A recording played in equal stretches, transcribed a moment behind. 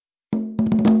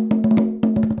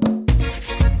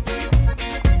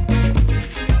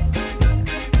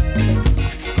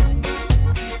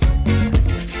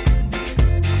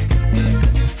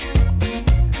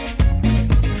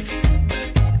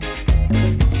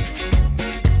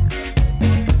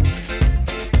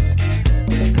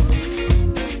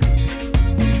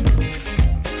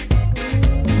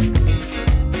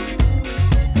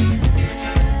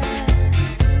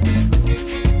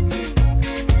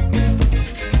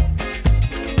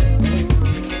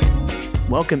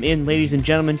Welcome in, ladies and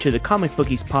gentlemen, to the Comic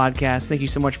Bookies podcast. Thank you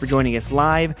so much for joining us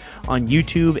live on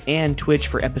YouTube and Twitch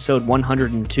for episode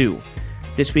 102.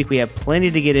 This week we have plenty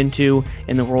to get into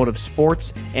in the world of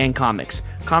sports and comics.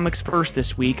 Comics first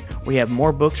this week. We have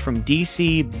more books from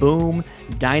DC, Boom,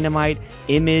 Dynamite,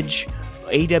 Image,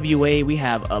 AWA. We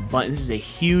have a bunch. This is a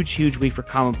huge week for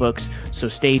comic books, so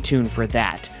stay tuned for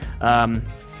that.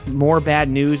 More bad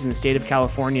news in the state of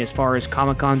California as far as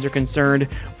Comic-Cons are concerned.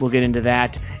 We'll get into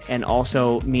that. And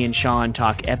also, me and Sean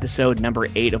talk episode number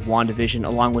 8 of WandaVision,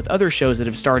 along with other shows that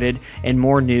have started, and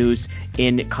more news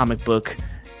in comic book,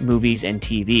 movies, and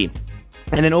TV.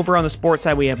 And then over on the sports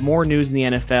side, we have more news in the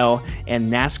NFL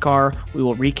and NASCAR. We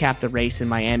will recap the race in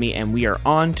Miami, and we are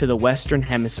on to the Western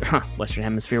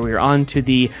Hemisphere. We are on to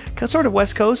the sort of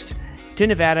West Coast, to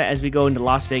Nevada, as we go into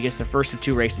Las Vegas, the first of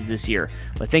 2 races this year.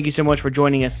 But thank you so much for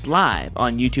joining us live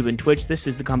on YouTube and Twitch. This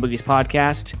is the Comic Bookies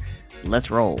podcast. Let's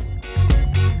roll.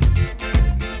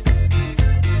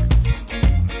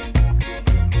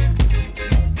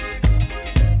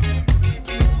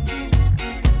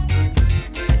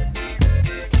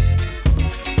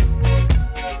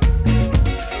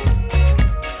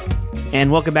 And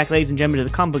welcome back, ladies and gentlemen, to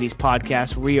the Comic Bookies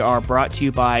podcast. We are brought to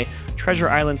you by Treasure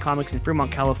Island Comics in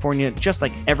Fremont, California, just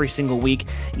like every single week.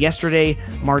 Yesterday,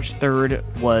 March 3rd,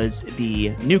 was the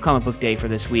new comic book day for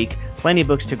this week. Plenty of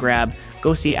books to grab.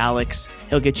 Go see Alex.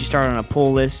 He'll get you started on a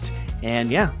pull list. And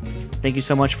yeah, thank you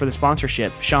so much for the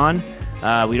sponsorship. Sean,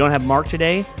 we don't have Mark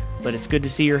today, but it's good to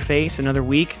see your face another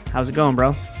week. How's it going,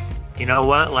 bro? You know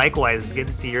what? Likewise, it's good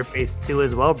to see your face too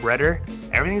as well, Bretter.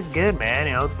 Everything's good, man.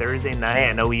 You know, Thursday night.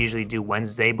 I know we usually do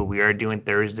Wednesday, but we are doing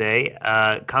Thursday.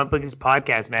 Comic Bookies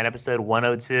podcast, man. Episode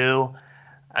 102.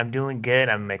 I'm doing good.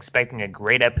 I'm expecting a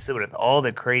great episode with all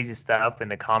the crazy stuff in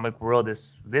the comic world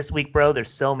this week, bro. There's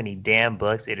so many damn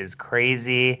books. It is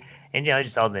crazy, and you know,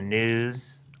 just all the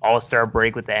news. All-Star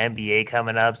break with the NBA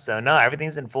coming up. So no,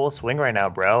 everything's in full swing right now,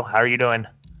 bro. How are you doing?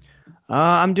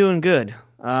 I'm doing good.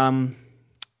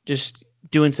 Just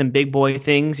doing some big boy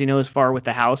things, you know, as far with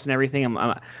the house and everything.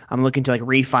 I'm looking to like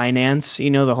refinance, you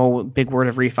know, the whole big word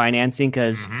of refinancing,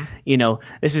 because you know,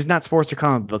 this is not sports or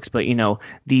comic books, but you know,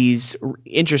 these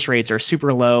interest rates are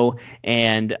super low,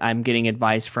 and I'm getting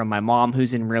advice from my mom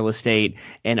who's in real estate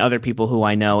and other people who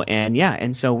I know, and yeah,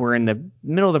 and so we're in the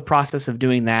middle of the process of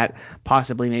doing that,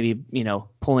 possibly maybe, you know,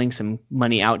 pulling some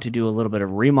money out to do a little bit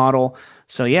of remodel.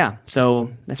 So yeah,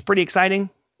 so that's pretty exciting.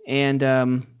 And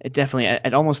it definitely,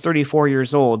 at almost 34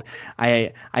 years old,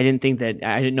 I didn't think that,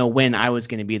 I didn't know when I was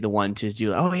going to be the one to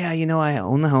do, oh yeah, you know, I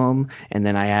own the home, and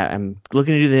then I'm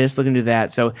looking to do this, looking to do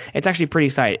that. So it's actually pretty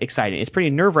exciting. It's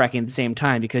pretty nerve-wracking at the same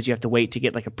time, because you have to wait to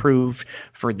get like approved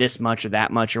for this much or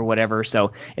that much or whatever.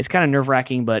 So it's kind of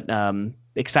nerve-wracking, but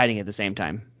exciting at the same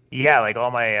time. Yeah, like all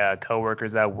my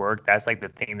coworkers at work, that's like the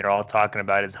thing they're all talking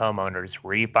about is homeowners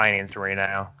refinancing right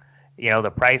now. You know,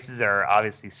 the prices are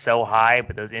obviously so high,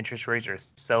 but those interest rates are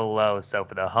so low. So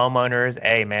for the homeowners,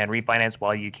 hey, man, refinance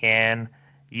while you can.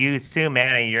 You too,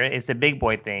 man. It's the big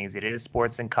boy things. It is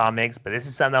sports and comics, but this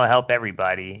is something that'll help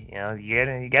everybody. You know,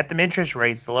 you get them interest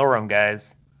rates to lower them,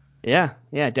 guys. Yeah,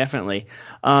 definitely.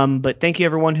 But thank you,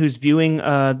 everyone who's viewing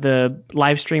the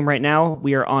live stream right now.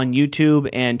 We are on YouTube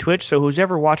and Twitch. So who's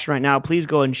ever watching right now, please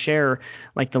go and share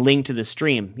like the link to the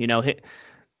stream. You know,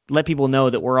 let people know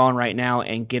that we're on right now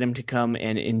and get them to come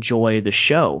and enjoy the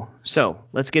show. So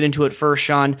let's get into it first,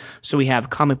 Sean. So we have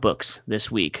comic books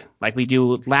this week. Like we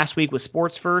do last week with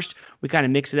sports first, we kind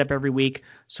of mix it up every week.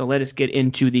 So let us get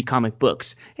into the comic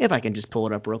books. If I can just pull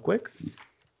it up real quick.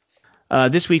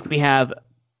 This week we have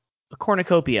a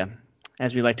cornucopia,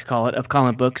 as we like to call it, of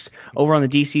comic books. Over on the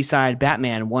DC side,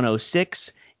 Batman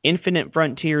 106, Infinite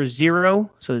Frontier 0.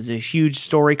 So there's a huge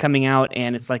story coming out,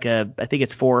 and it's like I think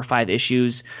it's 4 or 5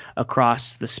 issues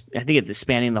across I think it's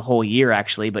spanning the whole year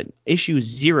actually, but issue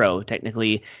 0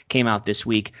 technically came out this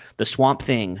week. The Swamp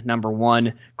Thing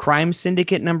 #1, Crime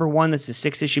Syndicate #1. That's a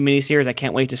 6-issue miniseries. I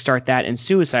can't wait to start that. And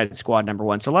Suicide Squad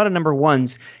 #1. So a lot of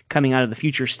 #1s coming out of the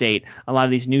future state. A lot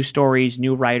of these new stories,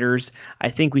 new writers. I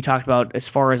think we talked about, as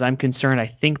far as I'm concerned, I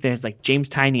think there's like James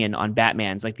Tynion on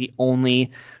Batman's like the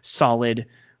only solid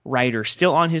writer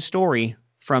still on his story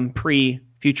from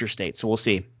pre-future state. So we'll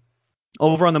see.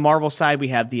 Over on the Marvel side, we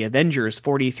have the Avengers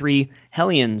 43,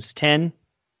 Hellions 10,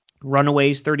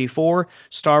 Runaways 34,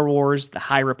 Star Wars, The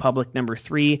High Republic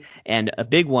 #3, and a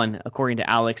big one, according to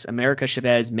Alex, America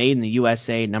Chavez, Made in the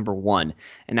USA #1.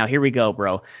 And now here we go,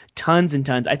 bro. Tons and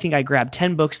tons. I think I grabbed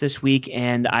 10 books this week,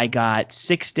 and I got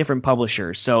 6 different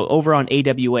publishers. So over on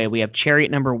AWA, we have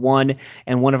Chariot #1,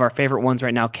 and one of our favorite ones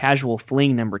right now, Casual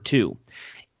Fling #2.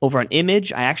 Over on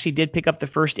Image, I actually did pick up the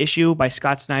first issue by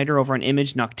Scott Snyder over on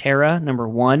Image, Noctera,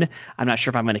 #1. I'm not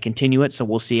sure if I'm going to continue it, so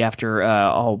we'll see after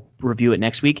I'll review it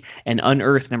next week. And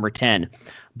Unearth, #10.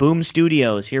 Boom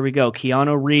Studios, here we go.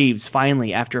 Keanu Reeves,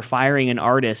 finally, after firing an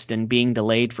artist and being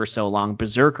delayed for so long.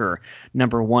 Berserker,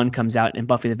 #1 comes out in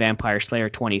Buffy the Vampire Slayer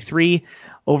 23.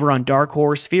 Over on Dark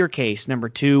Horse, Fear Case,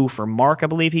 #2 for Mark, I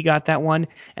believe he got that one.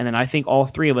 And then I think all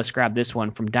three of us grabbed this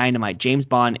one from Dynamite, James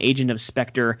Bond, Agent of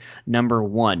Spectre,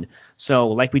 #1. So,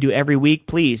 like we do every week,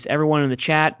 please, everyone in the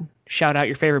chat, shout out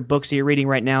your favorite books that you're reading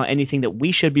right now, anything that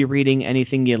we should be reading,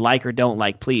 anything you like or don't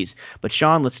like, please. But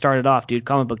Sean, let's start it off, dude.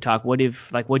 Comic book talk.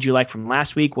 What'd you like from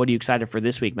last week? What are you excited for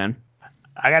this week, man?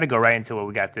 I got to go right into what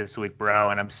we got this week, bro.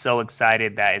 And I'm so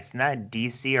excited that it's not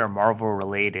DC or Marvel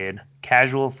related.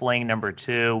 Casual Fling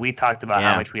 #2. We talked about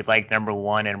how Yeah. much we like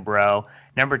 #1, and bro,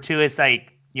 #2 is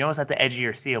like you're almost at the edge of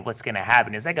your seat of what's gonna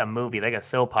happen. It's like a movie, like a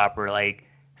soap opera, like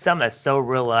something that's so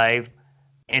real life.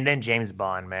 And then James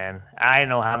Bond, man. I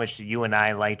know how much you and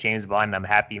I like James Bond, and I'm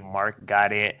happy Mark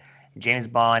got it. James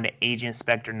Bond, Agent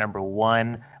Spectre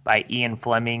 #1 by Ian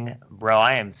Fleming. Bro,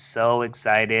 I am so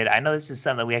excited. I know this is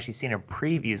something that we actually seen in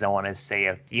previews, I want to say,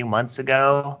 a few months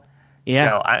ago. Yeah.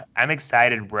 So I'm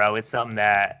excited, bro. It's something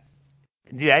that,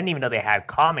 dude, I didn't even know they had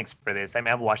comics for this. I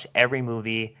mean, I've watched every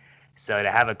movie. So to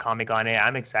have a comic on it,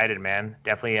 I'm excited, man.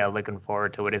 Definitely looking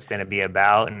forward to what it's going to be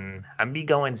about. And I'm be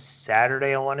going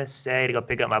Saturday, I want to say, to go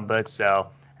pick up my books. So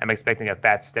I'm expecting a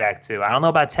fat stack too. I don't know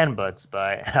about 10 books,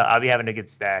 but I'll be having a good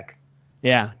stack.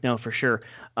 Yeah, no, for sure.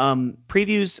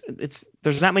 Previews,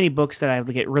 there's not many books that I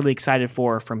get really excited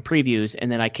for from previews,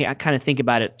 and then I kind of think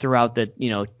about it throughout the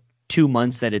 2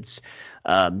 months that it's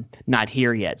not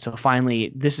here yet. So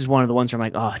finally, this is one of the ones where I'm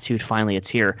like, oh, dude, finally it's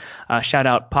here. Shout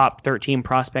out Pop 13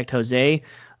 Prospect Jose.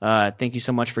 Thank you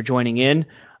so much for joining in.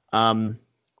 Um,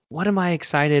 what am I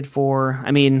excited for?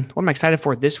 I mean, what am I excited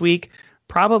for this week?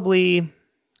 Probably,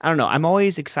 I don't know. I'm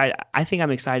always excited. I think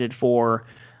I'm excited for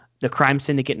the Crime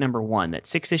Syndicate #1, that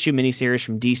 6-issue miniseries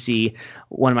from DC,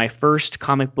 one of my first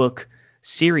comic book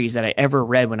series that I ever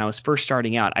read when I was first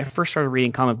starting out. I first started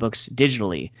reading comic books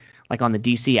digitally, like on the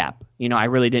DC app. I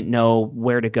really didn't know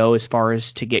where to go as far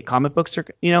as to get comic books,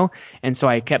 and so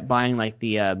I kept buying like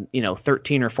the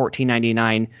 13 or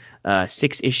 14.99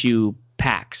 6-issue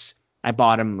packs. I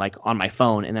bought them like on my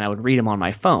phone, and then I would read them on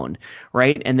my phone,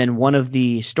 right? And then one of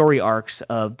the story arcs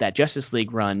of that Justice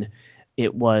League run,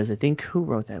 it was, I think, who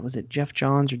wrote that? Was it Jeff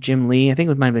Johns or Jim Lee? I think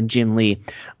it might have been Jim Lee.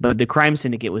 But the Crime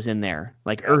Syndicate was in there,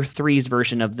 like Yep. Earth Three's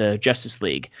version of the Justice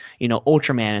League.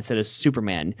 Ultraman instead of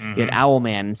Superman. You had Mm-hmm.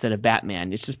 Owlman instead of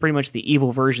Batman. It's just pretty much the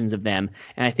evil versions of them.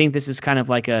 And I think this is kind of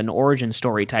like an origin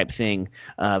story type thing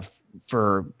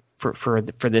for for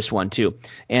this one too.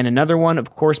 And another one,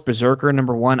 of course, Berserker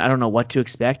 #1. I don't know what to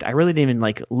expect. I really didn't even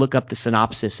like look up the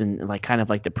synopsis and like kind of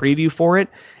like the preview for it.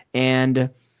 And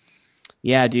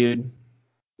yeah, dude,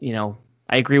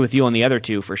 I agree with you on the other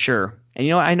two for sure.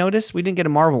 And I noticed we didn't get a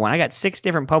Marvel one. I got 6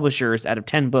 different publishers out of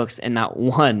 10 books, and not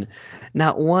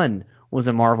one was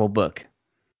a Marvel book.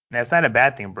 That's not a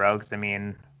bad thing, bro. Because I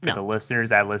mean, for the No. listeners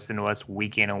that listen to us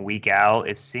week in and week out,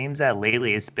 it seems that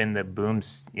lately it's been the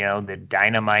booms, the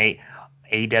Dynamite,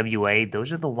 AWA.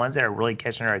 Those are the ones that are really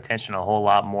catching our attention a whole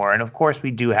lot more. And of course,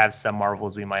 we do have some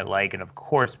Marvels we might like, and of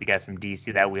course, we got some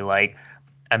DC that we like.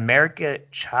 America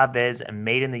Chavez,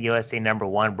 Made in the USA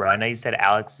 #1, bro. I know you said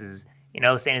Alex is,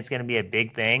 saying it's going to be a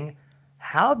big thing.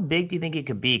 How big do you think it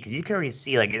could be? Because you can already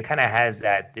see, like, it kind of has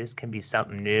that this can be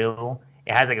something new.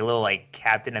 It has like a little like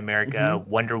Captain Hmm. America,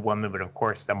 Wonder Woman, but of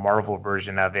course the Marvel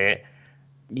version of it.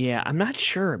 Yeah, I'm not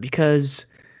sure because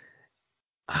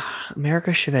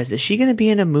America Chavez, is she going to be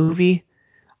in a movie?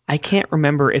 I can't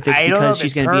remember if it's I don't know because if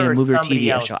she's it's going to be in a her or movie or somebody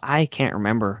TV show. else. I can't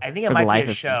remember I think it for the might be a life of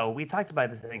me. show. We talked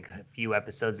about this, I think, a few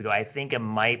episodes ago. I think it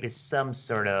might be some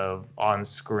sort of on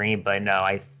screen, but no,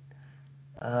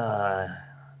 uh,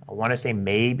 I want to say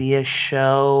maybe a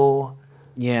show.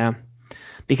 Yeah,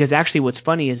 because actually, what's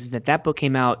funny is that book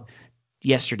came out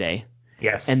yesterday. And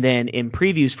Yes. then in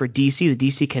previews for DC, the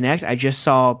DC Connect, I just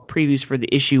saw previews for the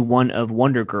issue 1 of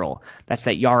Wonder Girl. That's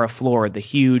that Yara Flor, the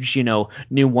huge,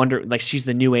 new Wonder, like she's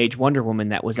the new age Wonder Woman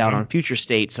that was out on Mm-hmm. Future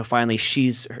State. So finally,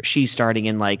 she's starting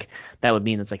in like that would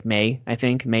mean it's like May, I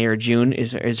think May or June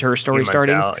is her A few story months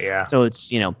starting. out, yeah. So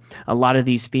it's a lot of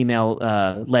these female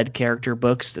led character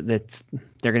books that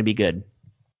they're gonna be good.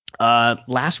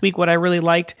 Last week, what I really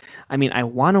liked, I mean, I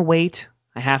want to wait.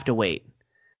 I have to wait.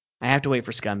 I have to wait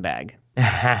for Scumbag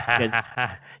because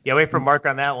Yeah, wait for Mark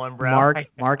on that one, bro.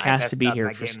 Mark I has to messed be up here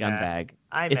not for getting that. Scumbag.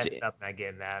 I It's messed up not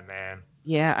getting that, man.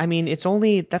 Yeah, I mean that's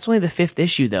only the 5th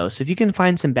issue though. So if you can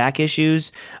find some back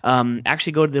issues,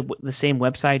 actually go to the same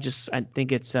website. Just I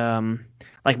think it's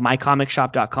like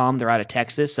mycomicshop.com. They're out of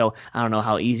Texas, so I don't know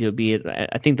how easy it would be.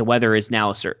 I think the weather is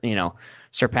now,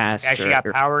 surpassed Actually got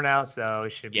power now, so it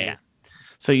should yeah. be.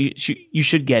 So you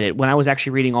should get it. When I was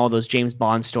actually reading all those James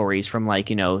Bond stories from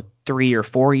 3 or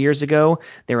 4 years ago,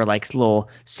 they were like little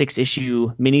 6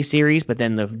 issue miniseries, but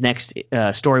then the next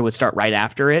story would start right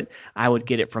after it. I would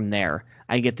get it from there.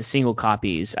 I get the single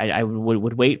copies. I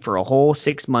would wait for a whole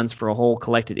 6 months for a whole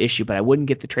collected issue, but I wouldn't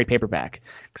get the trade paperback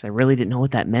because I really didn't know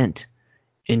what that meant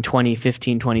in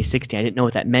 2015, 2016. I didn't know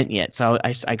what that meant yet. So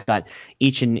I got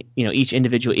each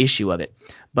individual issue of it.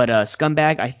 But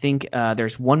Scumbag, I think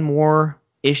there's one more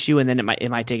issue and then it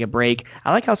might take a break.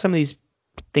 I like how some of these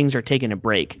things are taking a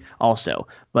break also.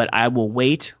 But I will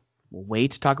wait. We'll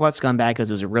wait to talk about Scumbag because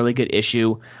it was a really good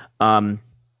issue. Um,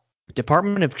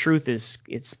 Department of Truth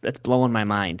that's blowing my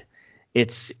mind.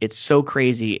 It's so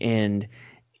crazy and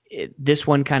this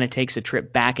one kind of takes a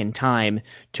trip back in time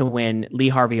to when Lee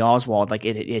Harvey Oswald, like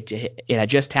it had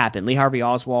just happened. Lee Harvey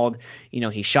Oswald,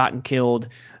 he shot and killed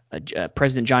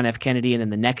President John F. Kennedy, and then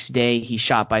the next day he's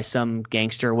shot by some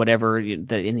gangster or whatever,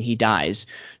 and he dies.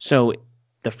 So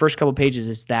the first couple pages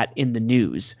is that in the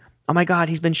news. Oh my God,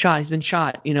 he's been shot. He's been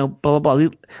shot. Blah blah blah. Lee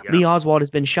Yep. Oswald has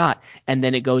been shot, and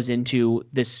then it goes into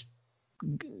this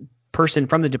person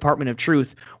from the Department of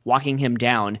Truth walking him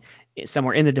down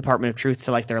somewhere in the Department of Truth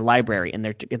to like their library, and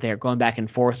they're going back and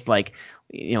forth like,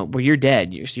 well, you're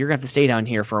dead, so you're gonna have to stay down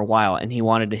here for a while. And he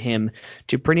wanted him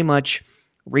to pretty much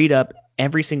read up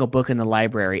every single book in the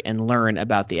library and learn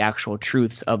about the actual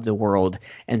truths of the world,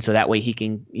 and so that way he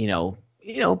can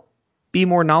be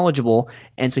more knowledgeable,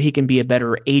 and so he can be a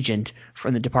better agent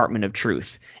from the Department of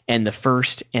Truth. And the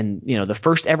first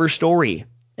ever story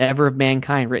ever of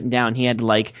mankind written down, he had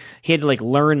to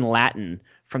learn Latin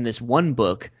from this one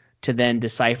book to then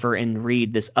decipher and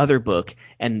read this other book,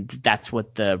 and that's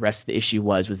what the rest of the issue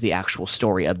was the actual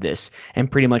story of this.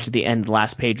 And pretty much at the end, the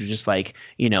last page was just like,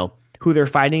 who they're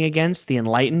fighting against, the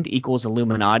Enlightened equals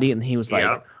Illuminati, and he was like,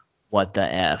 Yep. what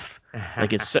the F?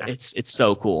 Like it's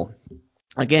so cool.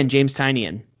 Again, James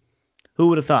Tynion. Who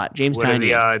would have thought? James What are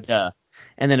the Tynion. odds?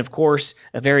 And then, of course,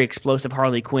 a very explosive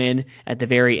Harley Quinn at the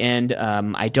very end.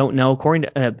 I don't know. According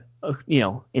to,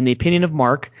 in the opinion of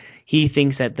Mark, he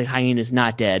thinks that the hyena is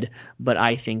not dead, but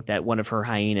I think that one of her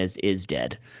hyenas is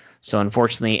dead. So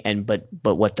unfortunately, but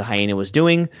what the hyena was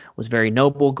doing was very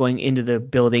noble, going into the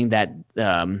building that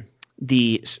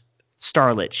the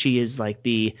Starlet, she is like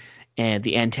the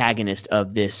antagonist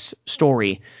of this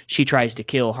story. She tries to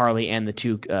kill Harley and the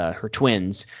two her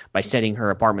twins by setting her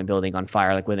apartment building on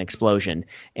fire, like with an explosion.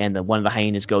 And one of the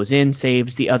hyenas goes in,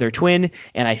 saves the other twin,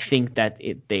 and I think that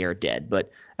they are dead.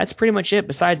 But that's pretty much it.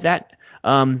 Besides that,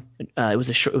 it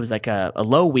was like a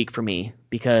low week for me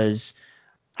because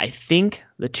I think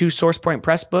the two Source Point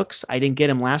Press books, I didn't get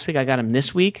them last week. I got them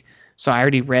this week. So I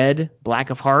already read Black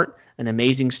of Heart, an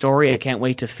amazing story. I can't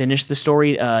wait to finish the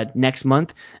story next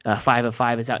month. 5 of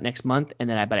 5 is out next month, and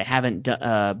then but I haven't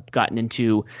gotten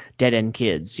into Dead End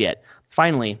Kids yet.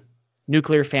 Finally,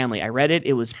 Nuclear Family. I read it.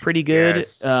 It was pretty good,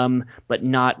 Yes. but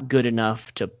not good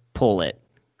enough to pull it.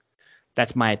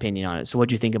 That's my opinion on it. So what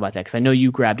do you think about that? Because I know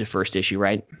you grabbed the first issue,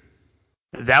 right?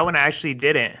 That one I actually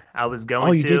didn't. I was Oh,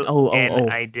 going you did. to, Oh, oh, and oh.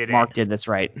 I didn't. Mark did. That's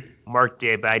right. Mark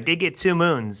did, but I did get Two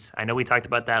Moons. I know we talked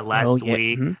about that Oh, last yeah.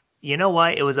 week. Mhm. You know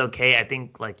what? It was okay. I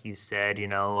think, like you said,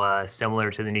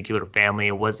 similar to the Nuclear Family,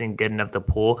 it wasn't good enough to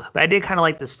pull. But I did kind of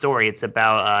like the story. It's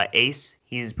about Ace.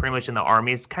 He's pretty much in the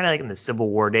army. It's kind of like in the Civil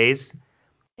War days,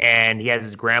 and he has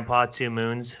his grandpa, Two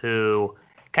Moons, who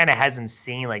kind of has him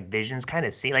seeing like visions, kind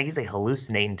of seeing like he's like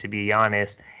hallucinating, to be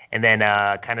honest. And then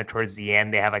kind of towards the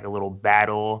end, they have like a little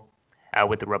battle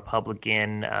with the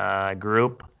Republican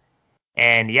group.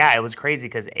 And yeah, it was crazy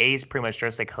because Ace pretty much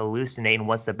starts like hallucinating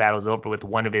once the battle's over with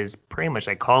one of his pretty much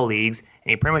like colleagues, and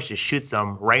he pretty much just shoots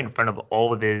them right in front of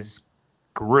all of his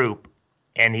group,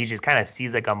 and he just kind of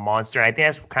sees like a monster. And I think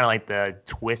that's kind of like the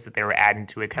twist that they were adding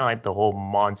to it, kind of like the whole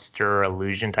monster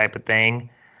illusion type of thing.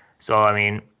 So I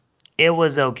mean, it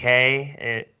was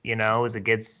okay. It was a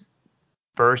good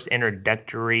first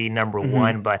introductory number Mhm.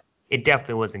 one, but it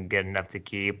definitely wasn't good enough to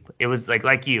keep. It was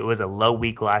like you, it was a low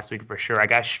week last week for sure. I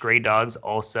got Stray Dogs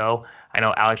also. I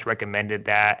know Alex recommended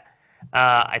that.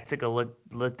 I took a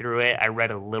look through it. I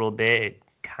read a little bit. It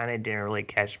kind of didn't really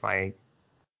catch my.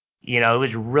 It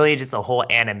was really just a whole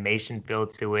animation feel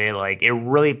to it. Like it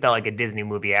really felt like a Disney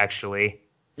movie actually.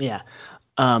 Yeah.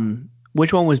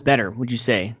 Which one was better, would you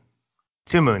say?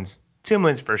 Two Moons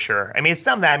for sure. I mean, it's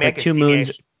something that I Like could see me.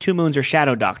 Two Moons or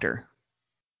Shadow Doctor?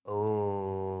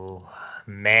 Oh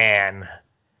man.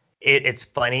 It's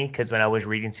funny because when I was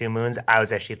reading Two Moons, I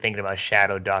was actually thinking about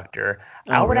Shadow Doctor.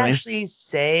 I Oh, would really? actually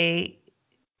say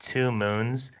Two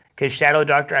Moons. Because Shadow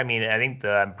Doctor, I mean, I think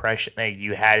the impression that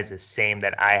you had is the same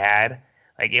that I had.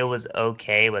 Like it was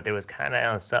okay, but there was kind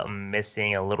of something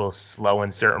missing, a little slow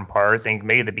in certain parts. And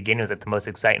maybe the beginning was like the most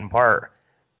exciting part.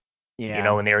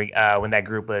 Yeah. When they were when that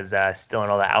group was still in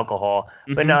all the alcohol.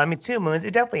 But no, Hmm. I mean, Two Moons,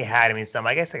 it definitely had. I mean, some.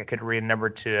 I guess like, I could read a number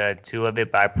two of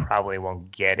it, but I probably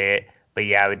won't get it. But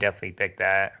yeah, I would definitely pick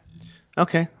that.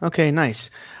 Okay. Okay.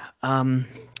 Nice. Um,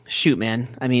 shoot, man.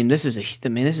 This is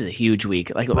a huge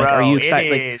week. Like, are Bro, you it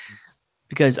excited? Like, is.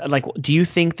 because like, do you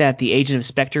think that the Agent of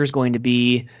Spectre is going to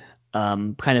be,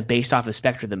 kind of based off of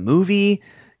Spectre the movie?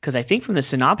 Because I think from the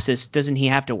synopsis, doesn't he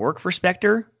have to work for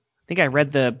Spectre? I think I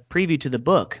read the preview to the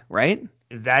book, right?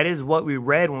 That is what we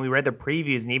read when we read the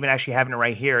previews, and even actually having it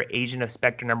right here, Agent of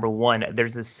Spectre #1.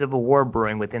 There's a civil war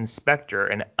brewing within Spectre.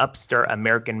 An upstart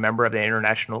American member of the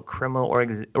International Criminal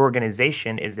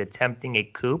Organization is attempting a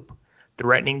coup,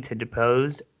 threatening to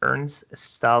depose Ernst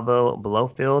Stavo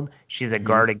Blofeld. She's a Hmm.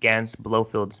 guard against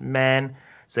Blofeld's men,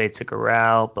 so they took her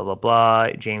out. Blah blah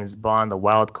blah. James Bond, the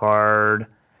wild card.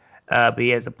 But he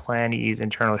has a plan to use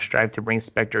internal strife to bring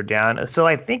Spectre down. So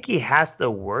I think he has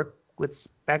to work with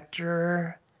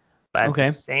Spectre. But at the Okay.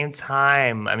 same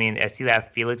time, I mean, I see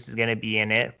that Felix is going to be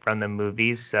in it from the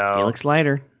movies. So, Felix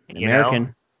Leiter, an you know,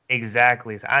 American.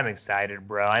 exactly. So I'm excited,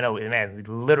 bro. I know, man,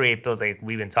 literally, it feels like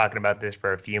we've been talking about this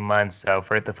for a few months. So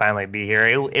for it to finally be here,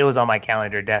 it was on my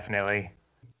calendar, definitely.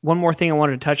 One more thing I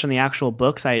wanted to touch on the actual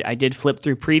books. I did flip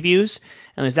through previews,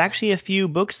 and there's actually a few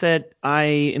books that I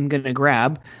am going to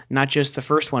grab. Not just the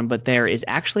first one, but there is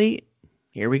actually,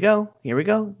 here we go. Here we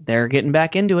go. They're getting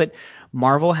back into it.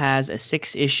 Marvel has a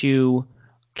 6 issue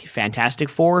Fantastic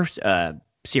Four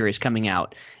series coming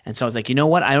out. And so I was like, you know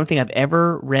what? I don't think I've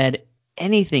ever read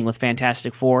anything with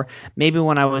Fantastic Four. Maybe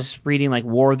when I was reading like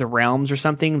War of the Realms or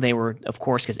something, they were, of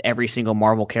course, because every single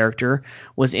Marvel character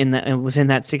was in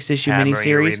that 6 issue I remember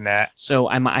you miniseries. reading that. So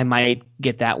I might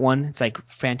get that one. It's like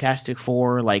Fantastic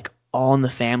Four, like All in the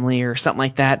Family or something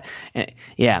like that. And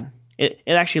yeah, it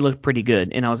actually looked pretty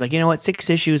good. And I was like, you know what, 6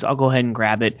 issues, I'll go ahead and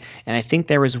grab it. And I think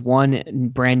there was one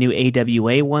brand new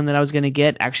AWA one that I was going to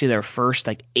get. Actually, their first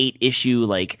like 8 issue,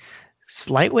 like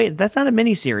slight weight. That's not a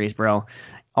miniseries, bro.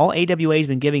 All AWA has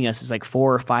been giving us is like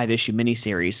 4 or 5 issue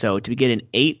miniseries. So to get an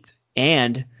eight,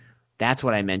 and that's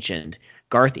what I mentioned.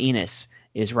 Garth Ennis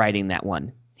is writing that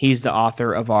one. He's the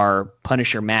author of our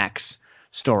Punisher Max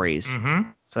stories. Mm-hmm.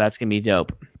 So that's going to be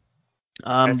dope.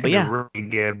 That's But gonna be yeah, really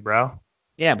good, bro.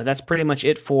 yeah, but that's pretty much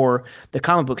it for the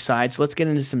comic book side. So let's get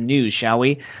into some news, shall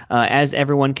we? As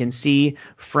everyone can see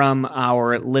from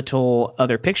our little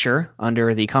other picture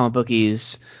under the comic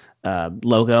bookies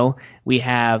logo, we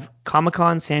have Comic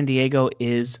Con San Diego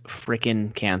is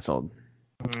freaking canceled.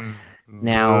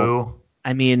 Now, Boo.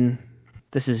 I mean,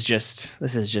 this is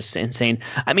just insane.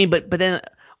 I mean, but then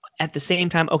at the same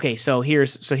time, okay, so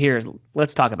here's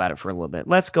let's talk about it for a little bit.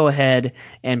 Let's go ahead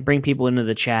and bring people into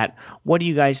the chat. What do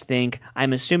you guys think?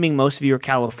 I'm assuming most of you are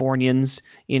Californians.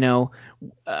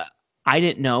 Uh, I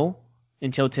didn't know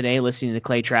until today, listening to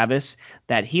Clay Travis,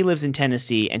 that he lives in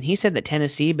Tennessee, and he said that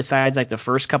Tennessee, besides like the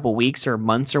first couple weeks or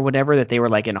months or whatever, that they were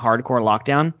like in hardcore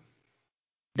lockdown,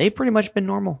 they've pretty much been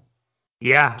normal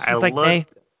Yeah, I since like May.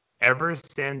 looked ever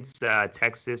since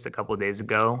Texas a couple of days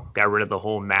ago got rid of the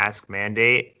whole mask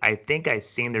mandate. I think I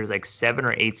seen there's like 7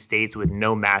 or 8 states with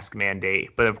no mask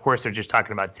mandate, but of course they're just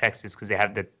talking about Texas because they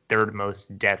have the third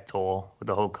most death toll with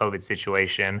the whole COVID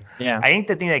situation. Yeah. I think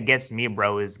the thing that gets me,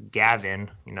 bro, is Gavin,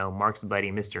 Mark's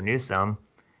buddy, Mr. Newsom,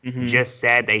 Hmm. just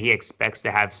said that he expects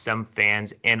to have some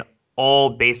fans in all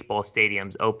baseball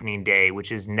stadiums opening day,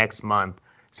 which is next month.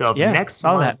 So Yeah,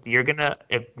 saw that.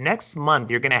 if next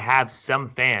month you're gonna have some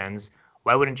fans,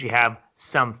 why wouldn't you have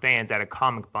some fans at a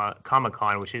Comic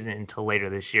Con, which isn't until later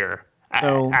this year?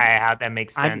 So How that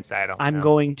makes I'm sense, I don't I'm know.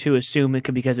 going to assume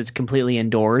because it's completely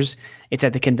indoors. It's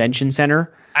at the convention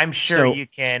center. I'm sure So you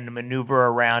can maneuver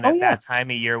around oh at yeah, that time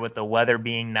of year with the weather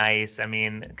being nice. I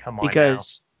mean, come on now.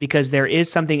 because there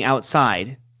is something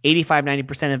outside.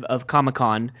 85-90% of Comic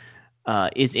Con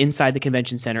is inside the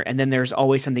convention center, and then there's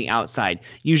always something outside.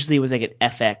 Usually, it was like an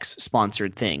FX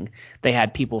sponsored thing. They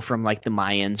had people from like the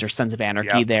Mayans or Sons of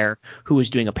Anarchy Yep. there who was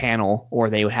doing a panel, or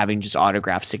they were having just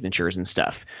autograph signatures and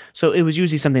stuff. So it was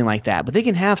usually something like that. But they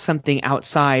can have something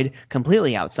outside,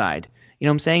 completely outside. You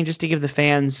know what I'm saying? Just to give the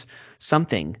fans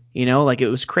something. Like it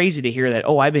was crazy to hear that.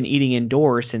 Oh, I've been eating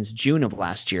indoors since June of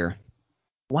last year.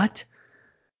 What?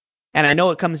 And I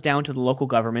know it comes down to the local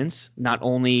governments, not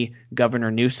only Governor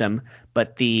Newsom,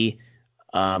 but the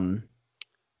um,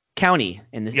 county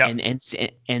and the Yep.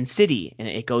 and city, and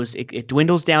it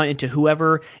dwindles down into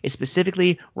whoever is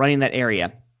specifically running that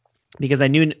area. because I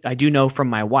do know from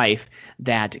my wife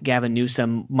that Gavin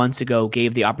Newsom months ago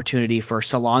gave the opportunity for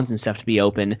salons and stuff to be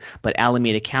open, but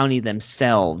Alameda County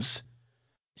themselves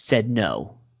said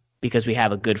no because we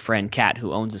have a good friend Kat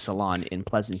who owns a salon in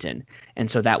Pleasanton,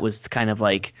 and so that was kind of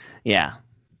like, yeah.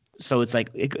 So it's like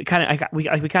it kind of we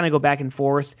kind of go back and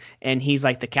forth, and he's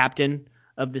like the captain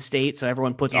of the state, so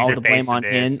everyone puts He's all the the blame face of on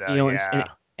this, him, so you know, yeah.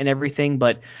 and everything.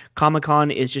 But Comic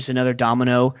Con is just another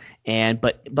domino, and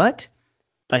but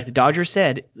like the Dodgers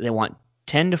said, they want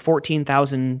 10 to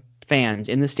 14,000 fans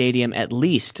in the stadium, at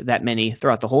least that many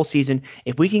throughout the whole season.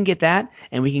 If we can get that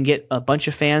and we can get a bunch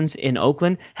of fans in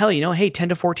Oakland, hell, hey, 10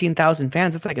 to 14,000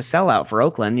 fans, that's like a sellout for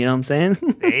Oakland, you know what I'm saying?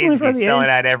 They'd It be really selling is.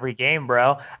 out every game,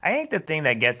 bro. I think the thing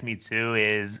that gets me too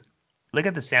is look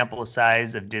at the sample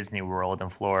size of Disney World in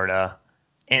Florida,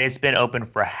 and it's been open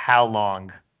for how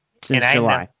long? And Since I know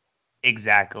July.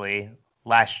 exactly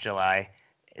last July.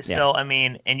 Yeah. So, I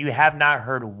mean, and you have not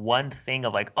heard one thing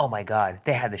of like, oh my God,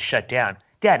 they had to shut down.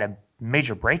 They had a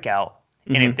major breakout.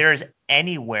 And if Hmm. there's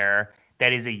anywhere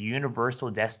that is a universal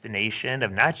destination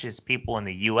of not just people in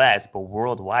the US, but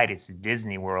worldwide, it's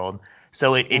Disney World.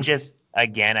 So it Yeah. just,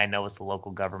 again, I know it's the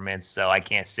local government, so I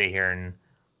can't sit here and,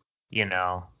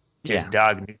 just Yeah.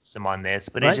 dog Newsom on this,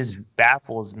 but it But just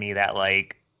baffles me that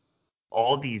like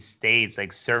all these states,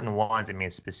 like certain ones, I mean,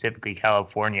 specifically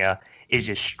California, is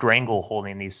just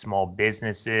strangleholding these small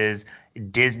businesses.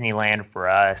 Disneyland for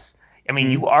us. I mean,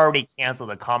 mm, you already canceled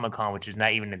the Comic Con, which is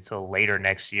not even until later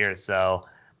next year. So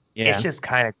it's yeah. just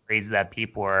kind of crazy that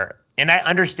people are, and I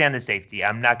understand the safety.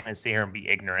 I'm not going to sit here and be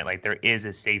ignorant. Like, there is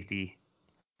a safety,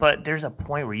 but there's a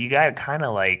point where you got to kind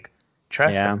of like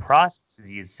trust the Yeah. process, as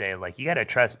you'd say. Like, you got to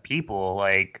trust people.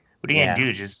 Like, what are you going to Yeah.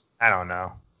 do? Just, I don't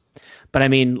know. But I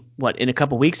mean, what, in a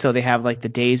couple weeks though they have like the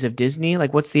Days of Disney?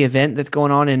 Like what's the event that's going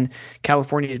on in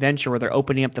California Adventure where they're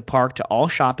opening up the park to all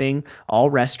shopping, all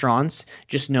restaurants,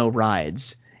 just no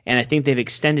rides. And I think they've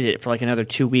extended it for like another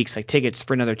 2 weeks, like tickets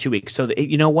for another 2 weeks. So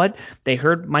you know what? They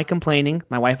heard my complaining.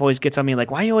 My wife always gets on me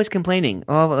like, "Why are you always complaining?"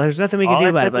 Oh, well, there's nothing we can All do it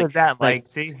about it. took was that, Mike.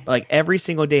 See? Like every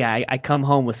single day, I come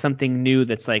home with something new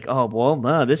that's like, oh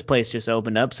well, this place just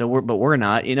opened up, so we're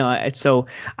not, So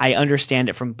I understand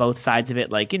it from both sides of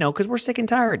it, like because we're sick and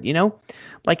tired,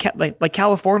 like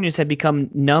Californians have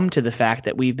become numb to the fact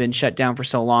that we've been shut down for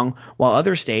so long, while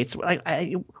other states,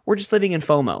 we're just living in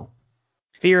FOMO,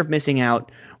 fear of missing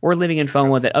out. We're living in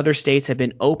FOMO that other states have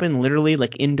been open, literally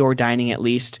like indoor dining at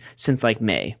least since like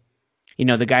May.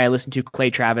 The guy I listened to,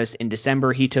 Clay Travis, in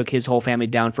December, he took his whole family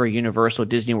down for a Universal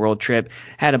Disney World trip,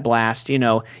 had a blast.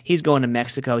 He's going to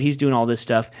Mexico, he's doing all this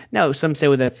stuff. No, some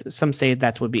say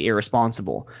that's would be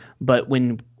irresponsible. But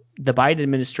when the Biden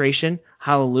administration,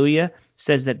 hallelujah,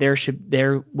 says that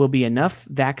there will be enough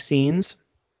vaccines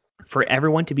for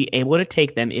everyone to be able to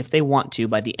take them if they want to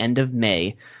by the end of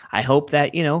May. I hope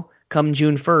that, come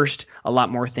June 1st, a lot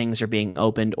more things are being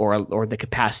opened or the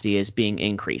capacity is being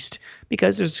increased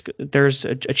because there's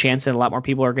a chance that a lot more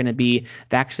people are going to be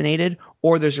vaccinated,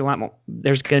 or there's going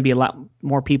to be a lot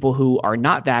more people who are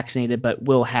not vaccinated but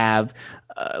will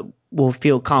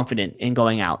feel confident in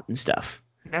going out and stuff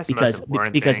That's the most because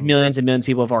important because thing. millions and millions of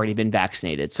people have already been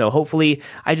vaccinated. So hopefully,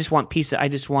 I just want peace. I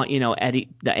just want the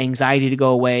anxiety to go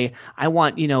away. I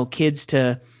want kids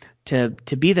to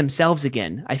be themselves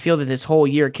again. I feel that this whole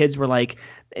year, kids were like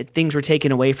things were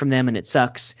taken away from them, and it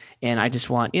sucks. And I just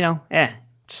want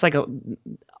just like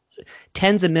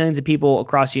tens of millions of people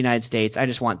across the United States. I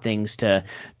just want things to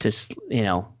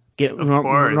get Of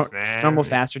course, normal man.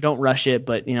 faster. Don't rush it,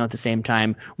 but at the same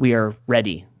time, we are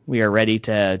ready. We are ready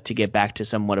to get back to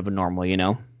somewhat of a normal.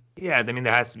 Yeah, I mean,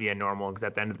 there has to be a normal because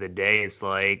at the end of the day, it's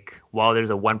like, while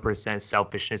there's a 1%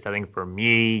 selfishness, I think for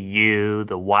me, you,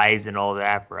 the wise, and all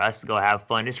that, for us to go have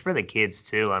fun, just for the kids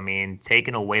too. I mean,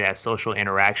 taking away that social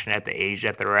interaction at the age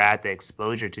that they're at, the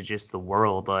exposure to just the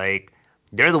world, like,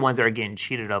 they're the ones that are getting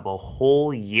cheated of a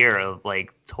whole year of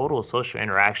like total social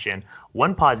interaction.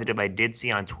 One positive I did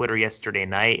see on Twitter yesterday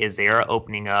night is they are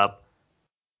opening up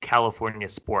California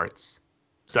sports.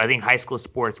 So I think high school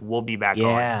sports will be back on.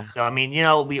 Yeah, So I mean,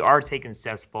 we are taking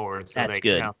steps forward. So that's like,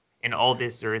 good. in all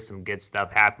this there is some good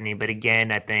stuff happening. But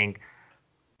again, I think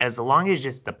as long as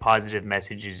just the positive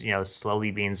message is,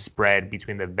 slowly being spread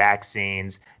between the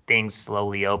vaccines, things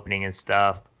slowly opening and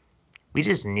stuff, we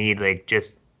just need like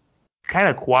just kind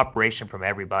of cooperation from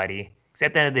everybody. Because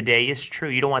at the end of the day, it's true.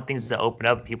 You don't want things to open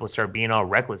up and people start being all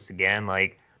reckless again.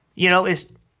 Like, it's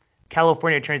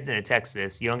California turns into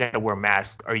Texas. You don't got to wear a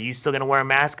mask. Are you still going to wear a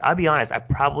mask? I'll be honest. I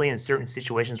probably in certain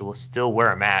situations will still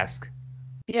wear a mask.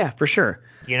 Yeah, for sure.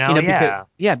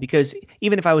 Yeah. Because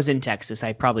even if I was in Texas,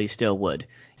 I probably still would.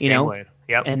 You Same know, way.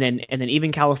 Yep. and then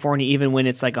even California, even when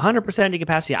it's like 100% of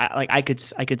capacity, I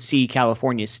could see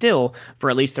California still for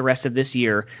at least the rest of this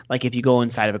year. Like if you go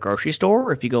inside of a grocery store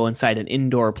or if you go inside an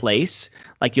indoor place,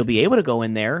 like you'll be able to go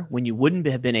in there when you wouldn't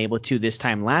have been able to this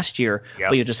time last year, but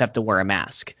Yep. you'll just have to wear a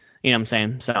mask. You know what I'm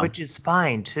saying? So Which is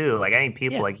fine too. Like I need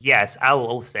people yeah, like, yes, I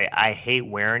will say I hate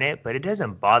wearing it, but it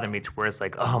doesn't bother me to where it's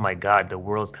like, oh my God, the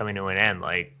world's coming to an end.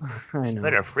 Like, I just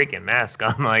put a know, freaking mask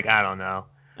on. Like, I don't know.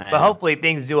 I But know. hopefully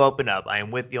things do open up. I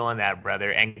am with you on that,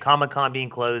 brother. And Comic-Con being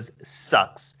closed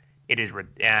sucks.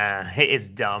 It's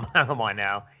dumb. Come on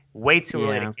now. Way too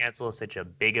early to Yeah. cancel such a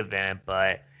big event,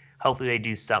 but hopefully they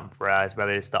do something for us,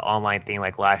 whether it's the online thing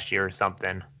like last year or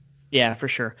something. Yeah, for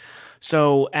sure.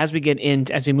 So as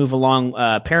we move along,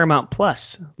 Paramount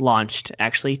Plus launched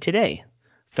actually today,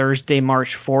 Thursday,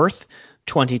 March 4th,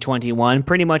 2021.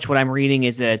 Pretty much what I'm reading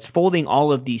is that it's folding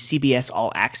all of the CBS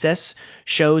All Access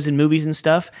shows and movies and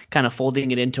stuff, kind of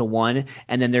folding it into one,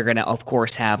 and then they're gonna, of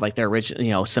course, have like their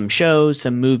original, some shows,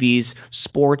 some movies,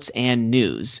 sports, and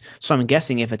news. So I'm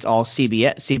guessing if it's all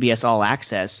CBS All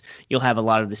Access, you'll have a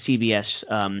lot of the CBS.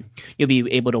 You'll be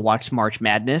able to watch March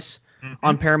Madness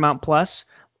on Hmm. Paramount Plus.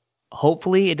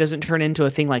 Hopefully, it doesn't turn into a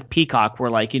thing like Peacock,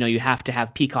 where like you have to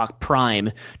have Peacock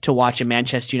Prime to watch a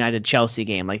Manchester United Chelsea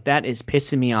game. Like that is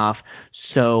pissing me off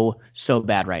so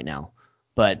bad right now.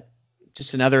 But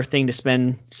just another thing to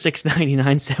spend $6.99,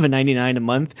 $7.99 a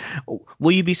month.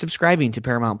 Will you be subscribing to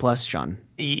Paramount Plus, Sean?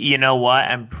 You know what?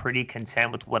 I'm pretty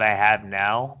content with what I have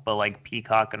now, but like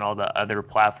Peacock and all the other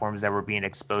platforms that we're being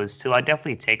exposed to, I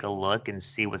definitely take a look and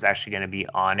see what's actually going to be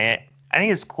on it. I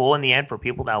think it's cool in the end for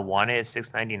people that want it. It's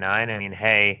 $6.99. I mean,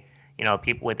 hey,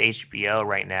 people with HBO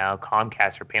right now,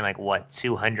 Comcast are paying like what,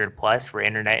 200 plus for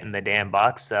internet in the damn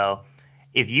box. So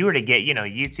if you were to get,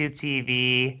 YouTube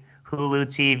TV, Hulu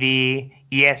TV,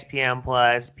 ESPN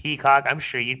Plus, Peacock, I'm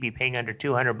sure you'd be paying under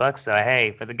 200 bucks. So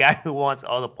hey, for the guy who wants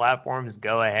all the platforms,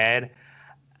 go ahead.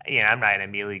 I'm not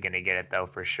immediately going to get it though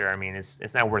for sure. I mean,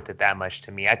 it's not worth it that much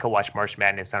to me. I could watch March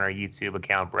Madness on our YouTube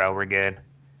account, bro. We're good.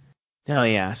 Hell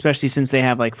yeah! Especially since they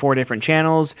have like four different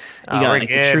channels. You Oh, got we're like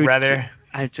the good, brother.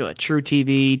 I have to True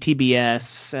TV,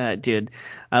 TBS. Dude,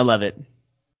 I love it.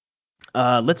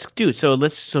 Let's do so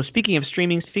speaking of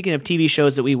streaming, speaking of TV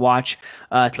shows that we watch,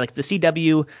 like the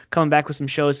CW coming back with some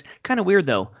shows. Kind of weird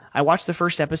though. I watched the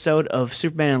first episode of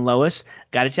Superman and Lois.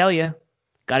 Gotta tell you,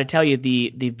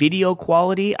 the video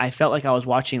quality. I felt like I was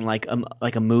watching like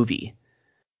a movie.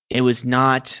 It was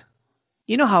not.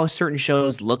 You know how certain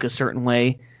shows look a certain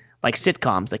way, like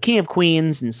sitcoms, like King of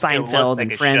Queens and It looks Seinfeld like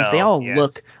and a Friends. They show. all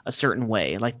look Yes. a certain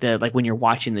way, like when you're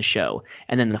watching the show.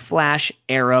 And then the Flash,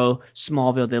 Arrow,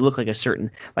 Smallville, they look like a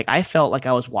certain. Like I felt like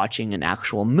I was watching an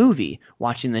actual movie,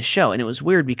 watching this show, and it was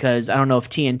weird because I don't know if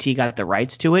TNT got the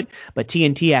rights to it, but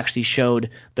TNT actually showed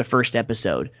the first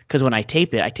episode because when I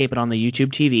tape it on the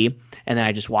YouTube TV, and then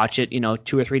I just watch it,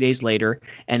 2 or 3 days later,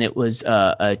 and it was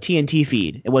a TNT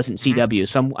feed. It wasn't Hmm. CW,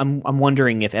 so I'm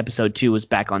wondering if episode 2 was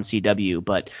back on CW.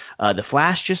 But the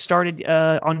Flash just started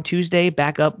on Tuesday,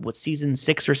 back up with season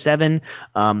 6 or 7.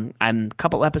 I'm a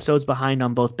couple episodes behind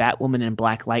on both Batwoman and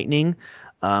Black Lightning,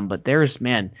 but this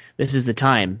is the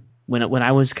time. When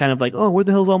I was kind of like, oh, where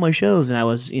the hell's all my shows? And I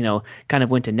was, kind of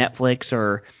went to Netflix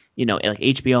or, like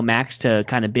HBO Max to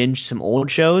kind of binge some old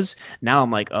shows. Now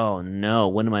I'm like, oh no,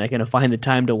 when am I going to find the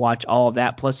time to watch all of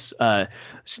that? Plus,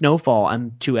 Snowfall,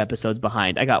 I'm 2 episodes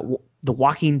behind. The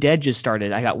Walking Dead just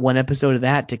started. I got 1 episode of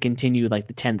that to continue like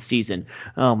the 10th season.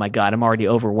 Oh my God, I'm already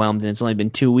overwhelmed and it's only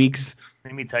been 2 weeks.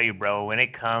 Let me tell you, bro, when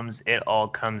it comes, it all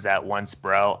comes at once,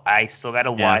 bro. I still got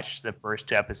to Yeah. watch the first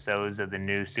 2 episodes of the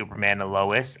new Superman and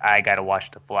Lois. I got to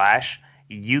watch The Flash.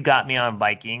 You got me on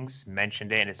Vikings,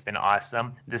 mentioned it, and it's been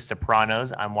awesome. The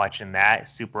Sopranos, I'm watching that.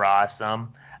 Super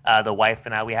awesome. The wife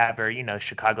and I, we have her,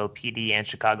 Chicago PD and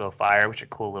Chicago Fire, which are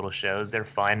cool little shows. They're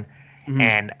fun. Mhm.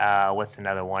 And what's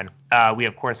another one? We,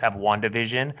 of course, have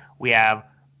WandaVision. We have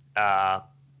uh,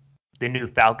 the new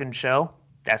Falcon show.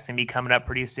 That's gonna be coming up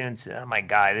pretty soon. So, oh my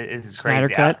god, this is Snyder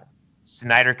crazy. Cut.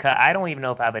 Snyder Cut. I don't even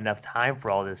know if I have enough time for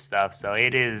all this stuff. So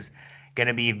it is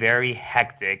gonna be very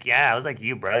hectic. Yeah, I was like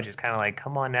you, bro. Just kind of like,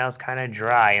 come on now, it's kind of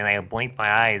dry. And I blinked my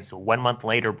eyes. 1 month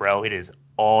later, bro, it is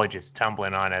all just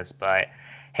tumbling on us. But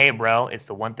hey, bro, it's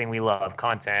the one thing we love,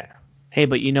 content. Hey,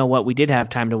 but you know what we did have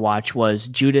time to watch was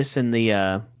Judas and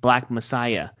the Black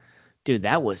Messiah. Dude,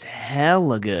 that was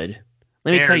hella good.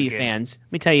 Let me tell Very you, good. fans.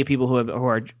 Let me tell you, people who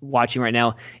are watching right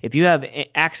now. If you have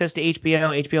access to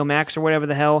HBO, HBO Max, or whatever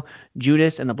the hell,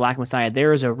 Judas and the Black Messiah,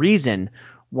 there is a reason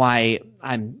why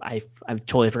I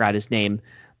totally forgot his name,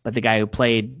 but the guy who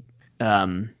played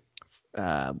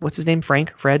what's his name?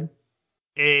 Frank? Fred?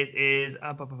 It is.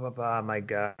 My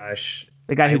gosh,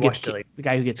 The guy I who gets watched it like. the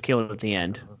guy who gets killed at the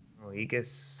end. Well, he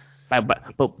gets.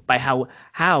 But by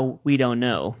how we don't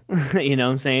know. You know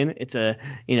what I'm saying? It's a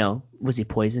was he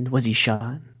poisoned? Was he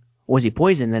shot? Was he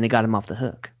poisoned? Then it got him off the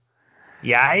hook.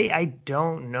 Yeah, I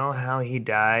don't know how he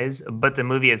dies, but the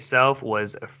movie itself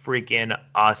was freaking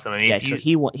awesome. I mean, Yeah, if so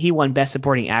you he won Best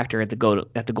Supporting Actor at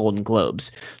the Golden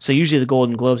Globes. So usually the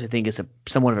Golden Globes I think is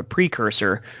somewhat of a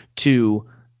precursor to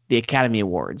the Academy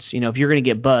Awards. If you're going to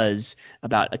get buzz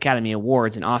about Academy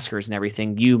Awards and Oscars and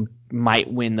everything, you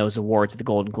might win those awards at the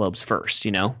Golden Globes first.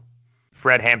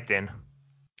 Fred Hampton,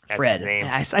 that's his Fred. name.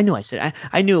 I knew I said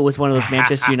I knew it was one of those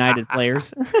Manchester United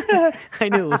players. I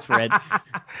knew it was Fred.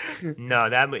 No,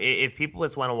 if people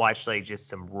just want to watch like just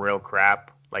some real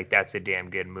crap, like that's a damn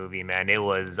good movie, man. It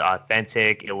was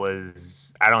authentic. It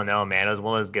was I don't know, man. It was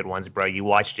one of those good ones, bro. You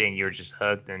watched it and you're just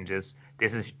hooked and just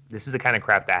this is the kind of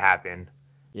crap that happened.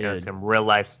 Dude. Some real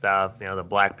life stuff. The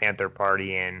Black Panther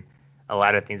Party and a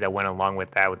lot of things that went along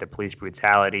with that, with the police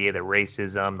brutality, the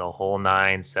racism, the whole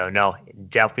nine. So no,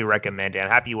 definitely recommend it. I'm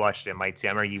happy you watched it, Mike too.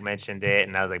 I remember you mentioned it,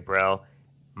 and I was like, bro,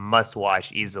 must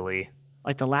watch easily.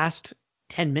 Like the last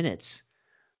 10 minutes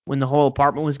when the whole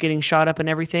apartment was getting shot up and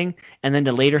everything, and then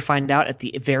to later find out at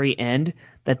the very end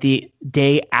that the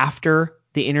day after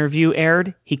the interview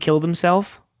aired, he killed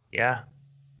himself. Yeah,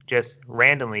 just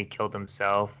randomly killed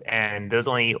himself, and there was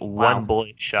only one Wow.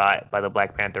 bullet shot by the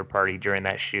Black Panther Party during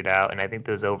that shootout, and I think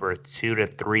there was over 200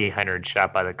 to 300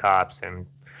 shot by the cops. And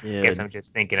I guess Dude, I'm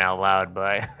just thinking out loud,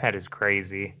 but that is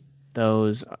crazy.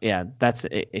 yeah, that's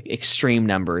extreme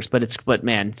numbers, but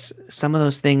man, some of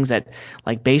those things that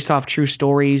like based off true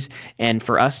stories, and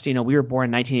for us, we were born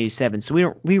in 1987,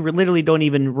 so literally don't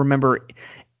even remember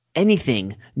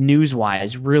anything news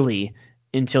wise really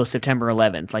until September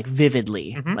 11th, like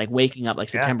vividly, Hmm. like waking up like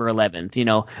Yeah. September 11th,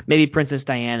 maybe Princess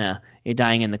Diana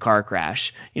dying in the car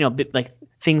crash, like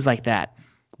things like that.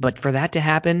 But for that to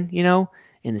happen,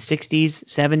 in the 60s,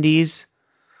 70s,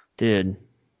 dude,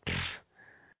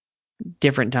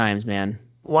 different times, man.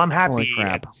 Well, I'm Holy happy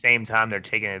at crap. the same time they're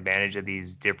taking advantage of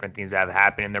these different things that have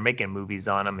happened and they're making movies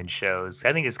on them and shows.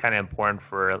 I think it's kind of important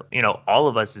for, all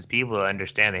of us as people to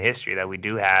understand the history that we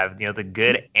do have, the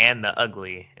good and the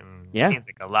ugly. And it Yeah. seems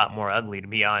like a lot more ugly to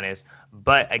be honest.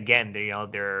 But again,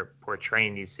 they're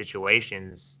portraying these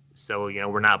situations so,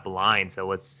 we're not blind. So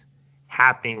what's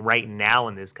happening right now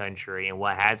in this country and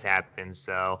what has happened.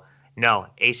 So no,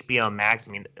 HBO Max,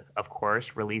 I mean, of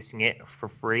course, releasing it for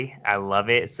free. I love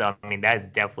it. So, I mean, that is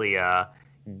definitely a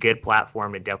good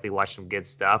platform to definitely watch some good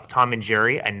stuff. Tom and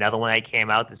Jerry, another one that came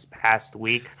out this past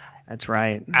week. That's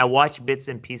right. I watched bits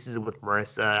and pieces with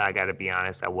Marissa. I got to be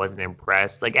honest, I wasn't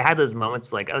impressed. Like, I had those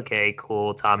moments like, okay,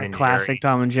 cool, Tom A and classic Jerry.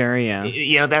 Tom and Jerry,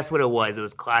 yeah. That's what it was. It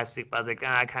was classic. I was like,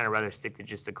 I kind of rather stick to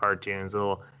just the cartoons,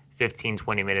 little 15,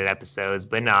 20-minute episodes.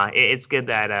 But nah, it's good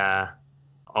that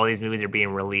all these movies are being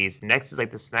released. Next is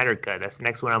like the Snyder Cut. That's the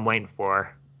next one I'm waiting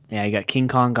for. Yeah, you got King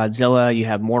Kong, Godzilla, you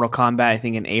have Mortal Kombat, I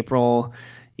think in April.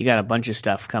 You got a bunch of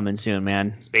stuff coming soon,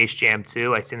 man. Space Jam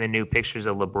 2. I seen the new pictures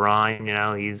of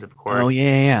LeBron. He's of Oh course yeah,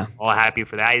 yeah, yeah. all happy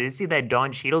for that. I did see that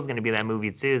Don Cheadle's going to be in that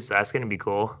movie too, so that's going to be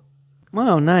cool.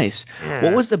 Oh, nice. What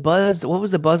Yeah. was the buzz? What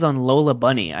was the buzz on Lola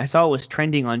Bunny? I saw it was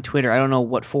trending on Twitter. I don't know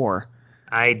what for.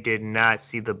 I did not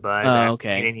see the buzz. I Oh, haven't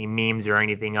seen okay. any memes or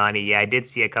anything on it. Yeah, I did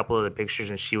see a couple of the pictures,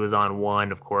 and she was on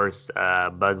one. Of course,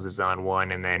 Bugs was on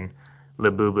one, and then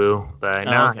Labubu. But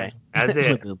Oh, no, okay. that's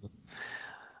it.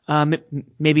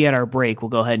 Maybe at our break we'll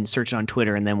go ahead and search it on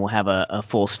Twitter, and then we'll have a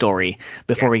full story Yes,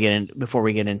 before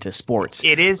we get into sports.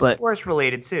 it is But sports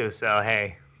related too. So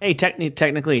hey, hey,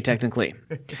 technically.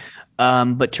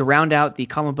 But to round out the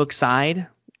comic book side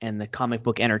and the comic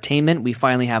book entertainment, we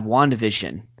finally have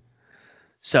WandaVision.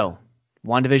 So,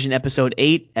 WandaVision episode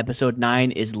 8, episode 9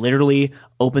 is literally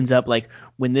opens up like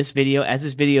when as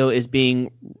this video is being,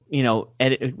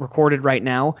 recorded right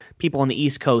now, people on the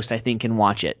East Coast, I think, can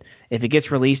watch it. If it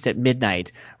gets released at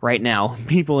midnight right now,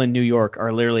 people in New York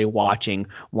are literally watching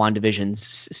WandaVision's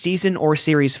season or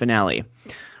series finale.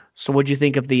 So, what'd you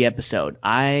think of the episode?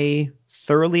 I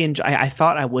thoroughly enjoy. I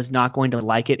thought I was not going to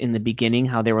like it in the beginning.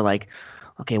 How they were like,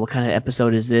 "Okay, what kind of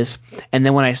episode is this?" And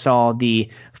then when I saw the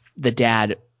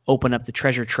dad open up the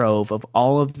treasure trove of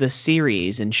all of the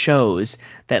series and shows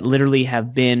that literally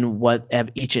have been what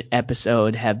each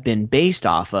episode have been based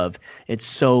off of, it's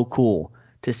so cool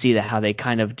to see that how they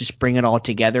kind of just bring it all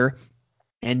together.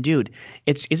 And dude,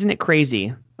 isn't it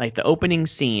crazy? Like the opening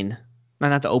scene,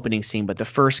 not the opening scene, but the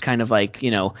first kind of like,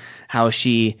 how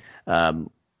she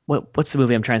what's the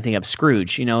movie I'm trying to think of?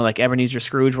 Scrooge, like Ebenezer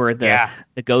Scrooge, where Yeah.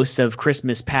 the ghosts of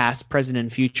Christmas past, present,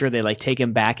 and future, they like take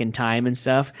him back in time and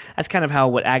stuff. That's kind of how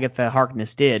what Agatha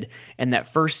Harkness did. And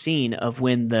that first scene of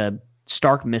when the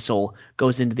Stark missile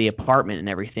goes into the apartment and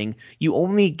everything, you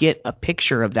only get a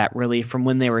picture of that really from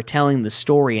when they were telling the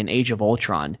story in Age of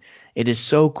Ultron. It is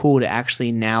so cool to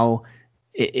actually now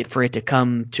for it to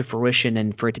come to fruition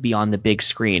and for it to be on the big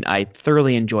screen. I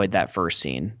thoroughly enjoyed that first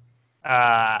scene.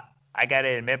 I gotta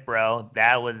admit, bro,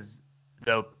 that was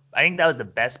the I think that was the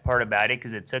best part about it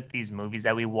because it took these movies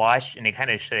that we watched and it kind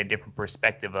of showed a different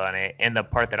perspective on it. And the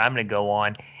part that I'm gonna go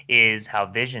on is how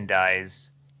Vision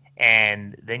dies,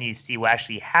 and then you see what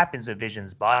actually happens with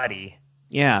Vision's body.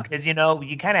 Yeah. Because you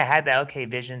kind of had that, okay,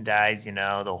 Vision dies,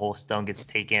 the whole stone gets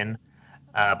taken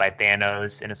by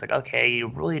Thanos, and it's like, okay, you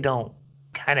really don't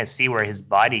kind of see where his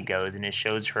body goes, and it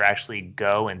shows her actually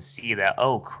go and see that,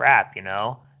 oh crap,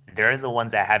 they're the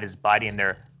ones that have his body, and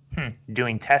they're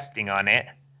doing testing on it.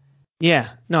 Yeah,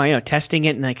 no, I know testing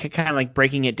it and like kind of like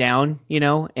breaking it down,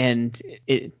 and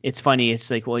it's funny. It's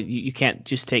like, well, you can't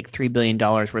just take $3 billion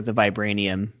worth of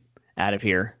vibranium out of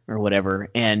here or whatever.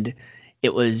 And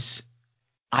it was,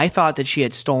 I thought that she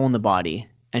had stolen the body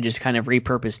and just kind of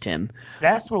repurposed him,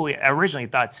 That's what we originally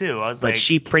thought too. I was but like,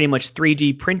 she pretty much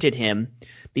 3D printed him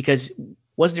because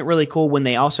wasn't it really cool when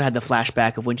they also had the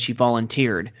flashback of when she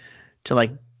volunteered to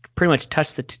like pretty much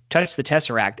touch the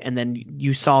Tesseract, and then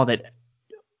you saw that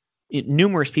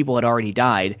numerous people had already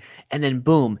died, and then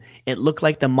boom, it looked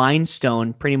like the Mind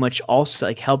Stone pretty much also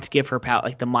like helped give her power.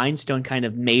 Like the Mind Stone kind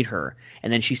of made her,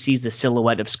 and then she sees the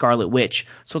silhouette of Scarlet Witch.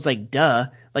 So it's like, duh,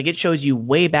 like it shows you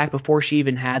way back before she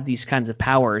even had these kinds of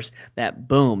powers that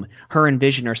boom, her and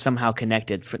Vision are somehow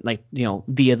connected, for, like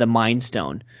via the Mind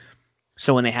Stone.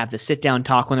 So when they have the sit down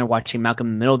talk when they're watching Malcolm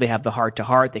in the Middle, they have the heart to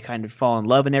heart. They kind of fall in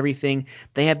love and everything.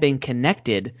 They have been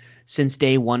connected since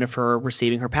day one of her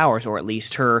receiving her powers, or at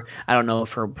least her. I don't know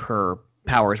if her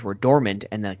powers were dormant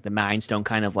and like the Mind Stone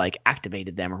kind of like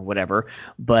activated them or whatever.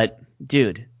 But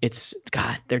dude, it's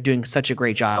God. They're doing such a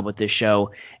great job with this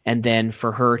show. And then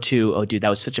for her to, oh dude, that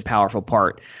was such a powerful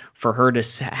part. For her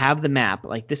to have the map,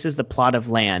 like this is the plot of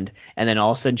land, and then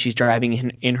all of a sudden she's driving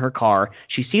in her car.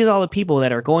 She sees all the people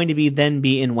that are going to be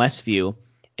in Westview,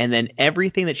 and then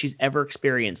everything that she's ever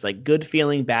experienced, like good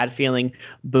feeling, bad feeling,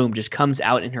 boom, just comes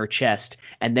out in her chest.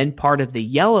 And then part of the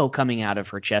yellow coming out of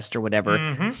her chest or whatever,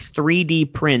 mm-hmm,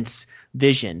 3D prints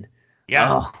Vision. yeah,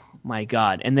 Oh my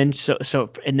God. And then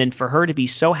and then for her to be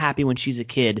so happy when she's a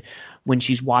kid, when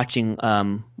she's watching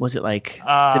was it like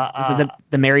uh,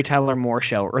 the Mary Tyler Moore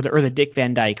show or the Dick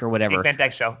Van Dyke or Dick whatever. Van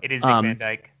Dyke show. It is Dick Van Um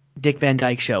Dyke. Dick Van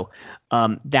Dyke show.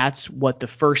 That's what the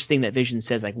first thing that Vision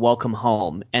says, like "Welcome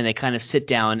home," and they kind of sit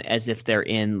down as if they're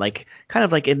in like kind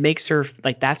of like it makes her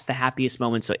like that's the happiest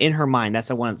moment. So in her mind, that's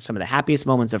one of some of the happiest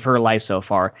moments of her life so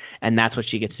far, and that's what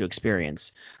she gets to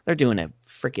experience. They're doing a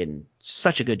freaking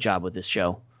such a good job with this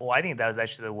show. Well, I think that was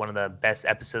actually one of the best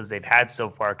episodes they've had so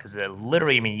far because it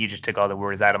literally, I mean, you just took all the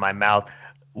words out of my mouth.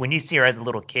 When you see her as a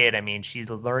little kid, I mean, she's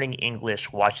learning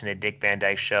English watching the Dick Van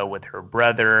Dyke show with her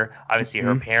brother, obviously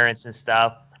her Hmm. parents and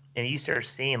stuff. And you start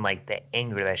seeing like the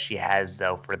anger that she has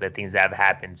though for the things that have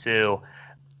happened too.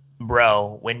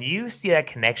 Bro, when you see that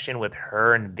connection with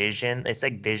her and Vision, it's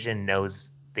like Vision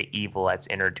knows the evil that's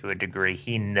in her to a degree.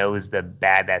 He knows the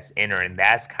bad that's in her, and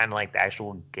that's kind of like the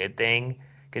actual good thing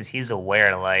because he's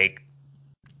aware, like,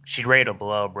 she's ready to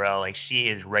blow, bro. Like, she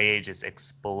is ready to just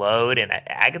explode, and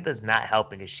Agatha's not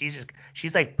helping because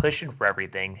she's like pushing for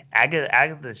everything.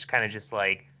 Agatha's kind of just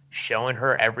like showing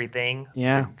her everything, the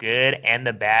Yeah, good and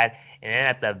the bad, and then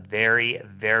at the very,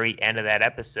 very end of that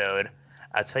episode,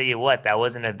 I'll tell you what, that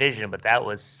wasn't a vision, but that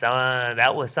was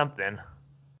something.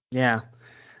 yeah,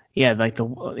 yeah. Like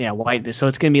the yeah white. So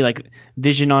it's gonna be like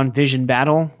Vision on Vision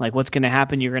battle. Like what's gonna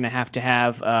happen? You're gonna have to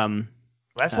have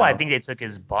That's why I uh think they took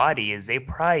his body. Is they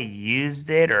probably used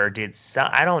it or did some?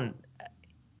 I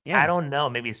yeah. don't know.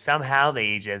 Maybe somehow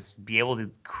they just be able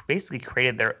to basically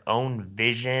created their own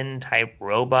vision type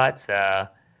robots.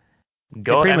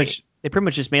 Go. I mean, They pretty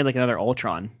much just made like another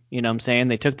Ultron. You know what I'm saying?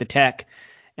 They took the tech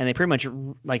and they pretty much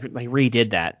like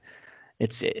redid that.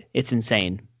 It's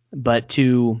insane. But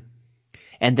to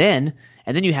and then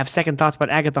and then you have second thoughts about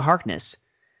Agatha Harkness.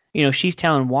 She's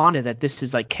telling Wanda that this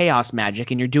is like chaos magic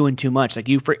and you're doing too much. Like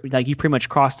you pretty much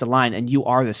crossed the line and you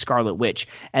are the Scarlet Witch.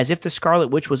 As if the Scarlet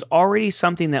Witch was already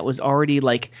something that was already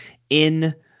like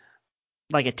in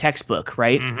like a textbook,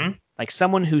 right? hmm Like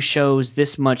someone who shows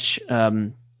this much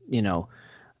you know,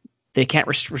 they can't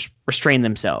restrain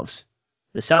themselves.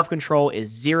 The self-control is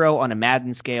 0 on a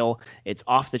Madden scale. It's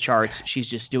off the charts. She's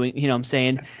just doing, you know what I'm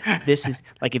saying? This is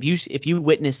like if you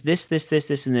witness this,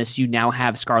 and this, you now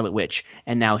have Scarlet Witch.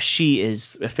 And now she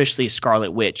is officially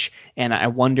Scarlet Witch. And I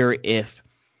wonder if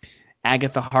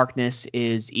Agatha Harkness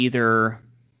is either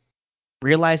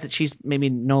realized that she's maybe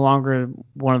no longer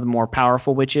one of the more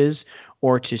powerful witches,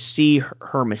 or to see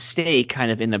her mistake kind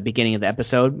of in the beginning of the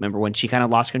episode. Remember when she kind of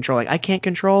lost control, like I can't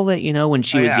control it, when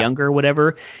she Oh was yeah. younger or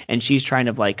whatever, and she's trying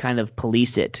to like kind of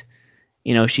police it.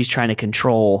 She's trying to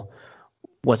control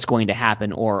what's going to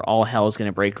happen, or all hell is going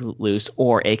to break loose,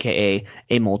 or AKA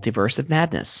a multiverse of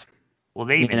madness. Well,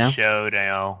 they You even know, showed,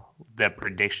 the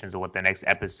predictions of what the next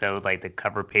episode, like the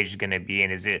cover page, is going to be,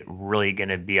 and is it really going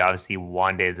to be obviously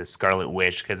Wanda is a Scarlet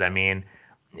Witch? Because I mean,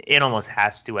 it almost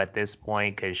has to at this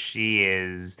point, because she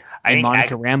is. I and think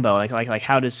Monica Rambeau, like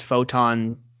how does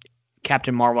Photon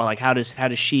Captain Marvel, like how does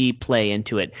she play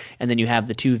into it? And then you have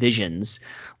the two visions.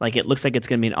 Like it looks like it's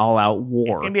going to be an all-out it's going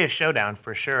war. to be a showdown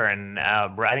for sure. And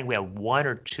I think we have 1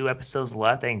 or 2 episodes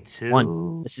left. I think One.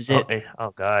 two. This is Oh, it.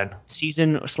 oh God.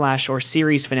 Season slash or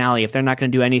series finale. If they're not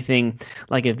going to do anything,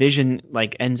 like a Vision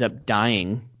like ends up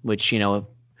dying, which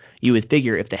you would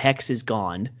figure if the hex is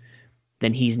gone,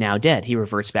 then he's now dead. He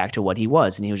reverts back to what he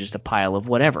was, and he was just a pile of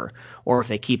whatever. Or if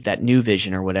they keep that new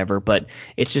Vision or whatever. But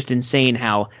it's just insane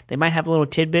how they might have little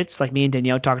tidbits. Like me and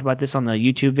Danielle talked about this on the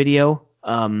YouTube video.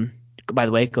 By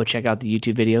the way, go check out the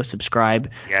YouTube video, subscribe,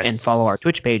 and follow our Yes.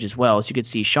 Twitch page as well. So you could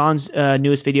see Sean's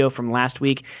newest video from last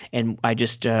week, and we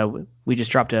just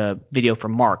dropped a video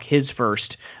from Mark, his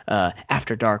first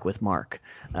After Dark with Mark,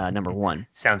 #1.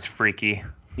 Sounds freaky.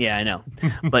 Yeah, I know,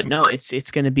 but no, it's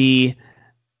going to be.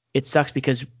 It sucks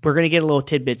because we're going to get a little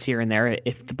tidbits here and there.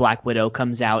 If the Black Widow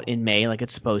comes out in May like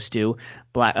it's supposed to,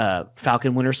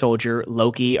 Falcon, Winter Soldier,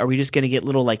 Loki, are we just going to get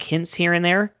little like hints here and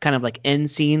there, kind of like end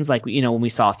scenes, like when we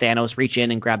saw Thanos reach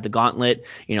in and grab the gauntlet,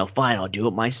 fine, I'll do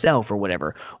it myself or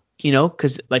whatever,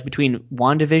 because like between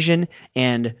WandaVision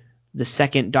and the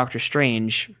second Doctor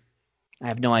Strange, I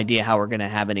have no idea how we're going to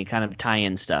have any kind of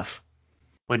tie-in stuff.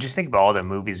 Well, just think about all the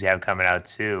movies we have coming out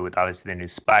too, with obviously the new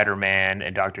Spider-Man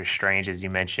and Doctor Strange, as you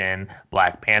mentioned,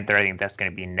 Black Panther. I think that's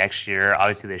going to be next year.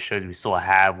 Obviously, the shows we still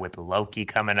have with Loki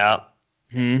coming up.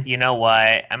 Hmm. You know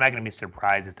what? I'm not going to be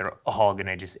surprised if they're all going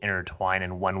to just intertwine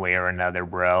in one way or another,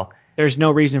 bro. There's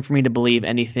no reason for me to believe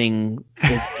anything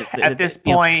is At this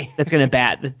point, that's going to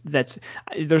bat.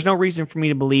 There's no reason for me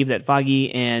to believe that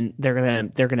Foggy and they're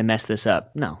gonna mess this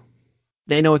up. No,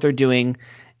 they know what they're doing,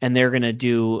 and they're gonna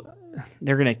do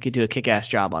a kick-ass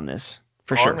job on this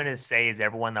for all I'm sure. going to say is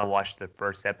everyone that watched the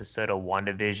first episode of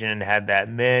WandaVision had that,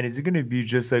 man, is it going to be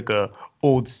just like a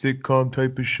old sitcom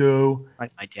type of show?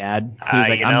 Like my dad, he was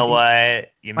like, You know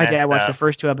what? You My dad messed watched the up.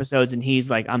 first 2 episodes and he's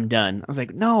like, I'm done. I was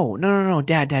like, no, no, no, no,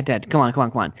 dad, come on, come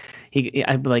on, come on.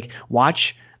 I'd be like,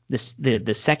 watch this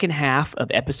the second half of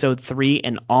episode 3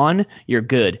 and on, you're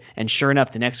good. And sure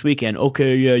enough, the next weekend,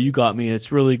 okay, yeah, you got me.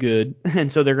 It's really good. And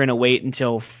so they're gonna wait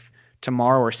until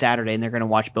tomorrow or Saturday, and they're gonna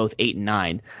watch both 8 and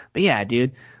 9. But yeah,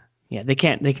 dude, yeah, they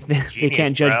can't they Genius,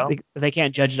 can't judge bro. they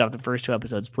can't judge it off the first 2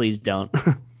 episodes. Please don't.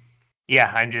 Yeah,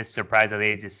 I'm just surprised that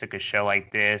they just took a show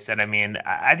like this. And I mean,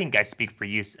 I think I speak for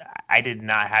you. I did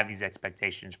not have these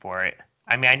expectations for it.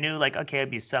 I mean, I knew like, okay, it'd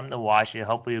be something to watch. It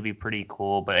hopefully it'll be pretty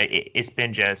cool. But it's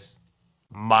been just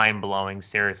mind blowing.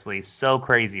 Seriously, so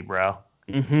crazy, bro.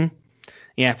 Hmm.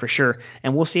 Yeah, for sure.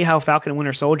 And we'll see how Falcon and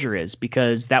Winter Soldier is,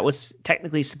 because that was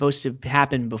technically supposed to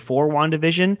happen before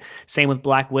WandaVision. Same with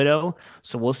Black Widow.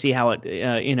 So we'll see how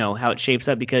it shapes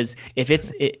up, because if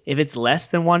it's less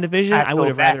than WandaVision, I I would feel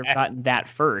have rather bad. gotten that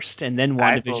first, and then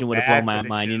I feel WandaVision would have blown bad for my the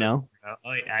mind,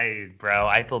 shows. Bro.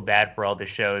 I feel bad for all the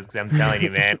shows because I'm telling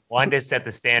you, man, Wanda set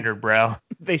the standard, bro.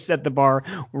 They set the bar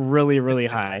really, really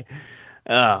high.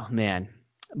 Oh man.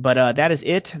 But that is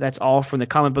it. That's all from the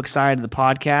comic book side of the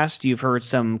podcast. You've heard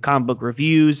some comic book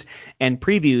reviews and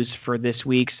previews for this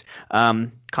week's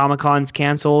Comic Con's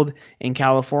canceled in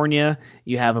California.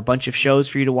 You have a bunch of shows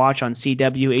for you to watch on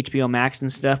CW, HBO Max, and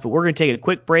stuff. But we're going to take a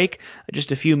quick break,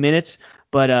 just a few minutes.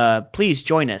 But please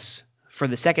join us for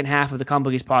the second half of the Comic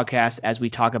Bookies podcast as we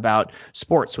talk about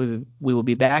sports. We will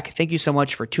be back. Thank you so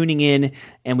much for tuning in,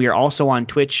 and we are also on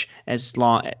Twitch as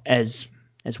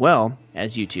well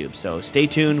as YouTube. So stay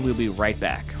tuned. We'll be right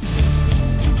back.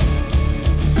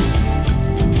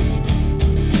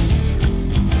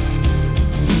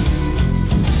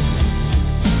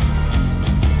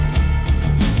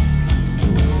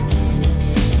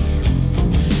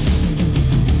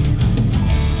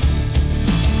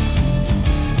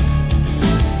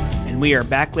 And we are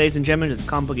back, ladies and gentlemen, to the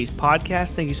Comic Bookies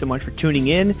podcast. Thank you so much for tuning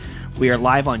in. We are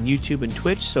live on YouTube and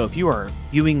Twitch. So if you are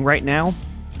viewing right now,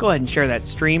 go ahead and share that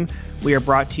stream. We are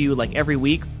brought to you like every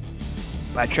week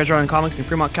by Treasure Island Comics in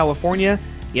Fremont, California.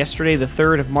 Yesterday, the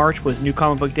 3rd of March, was New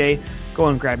Comic Book Day. Go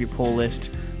and grab your pull list.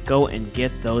 Go and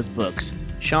get those books.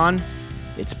 Sean,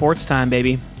 it's sports time,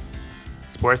 baby.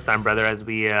 Sports time, brother, as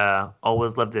we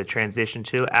always love to transition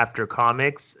to after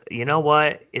comics. You know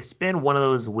what? It's been one of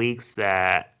those weeks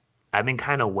that I've been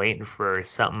kind of waiting for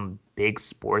something big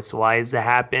sports wise to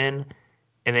happen.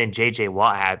 And then JJ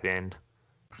Watt happened.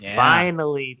 Yeah.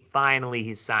 Finally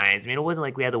he signs. I mean, it wasn't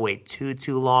like we had to wait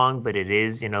too long, but it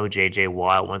is, JJ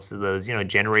Watt, one of those,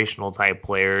 generational type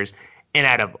players. And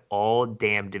out of all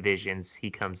damn divisions, he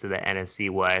comes to the NFC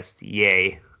West.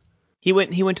 Yay. He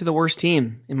went to the worst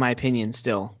team, in my opinion,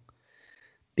 still.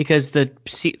 Because the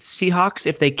Seahawks,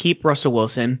 if they keep Russell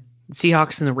Wilson, the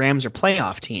Seahawks and the Rams are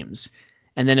playoff teams.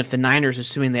 And then if the Niners,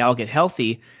 assuming they all get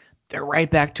healthy, they're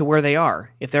right back to where they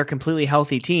are. If they're a completely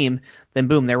healthy team, then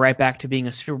boom, they're right back to being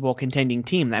a Super Bowl contending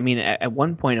team. I mean, at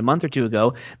one point a month or two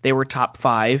ago, they were top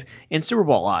 5 in Super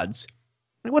Bowl odds.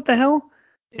 Like, what the hell?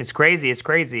 It's crazy. It's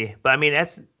crazy. But I mean,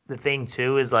 that's the thing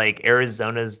too, is like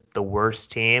Arizona's the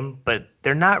worst team, but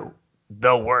they're not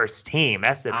the worst team.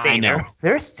 That's the I thing. They're know.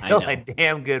 they're I still a know.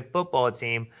 damn good football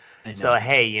team. I So know.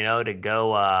 hey, to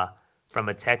go from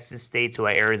a Texas state to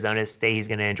a Arizona state, he's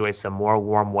gonna enjoy some more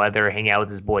warm weather, hang out with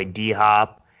his boy D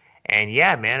Hop. And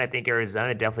yeah, man, I think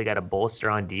Arizona definitely got a bolster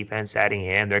on defense adding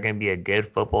him. They're gonna be a good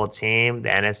football team. The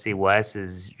NFC West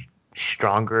is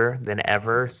stronger than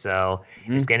ever. So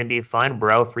it's Mhm. going to be fun,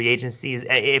 bro. Free agency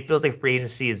it feels like free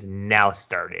agency is now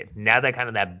started. Now that kind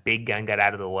of that big gun got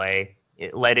out of the way,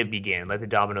 let it begin. Let the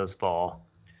dominoes fall.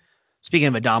 Speaking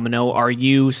of a domino, are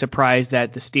you surprised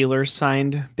that the Steelers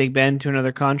signed Big Ben to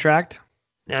another contract?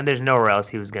 And there's nowhere else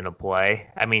he was going to play.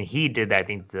 I mean, he did, I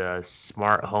think, the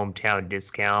smart hometown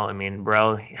discount. I mean,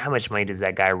 bro, how much money does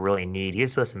that guy really need? He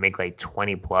was supposed to make like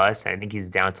 20 plus. And I think he's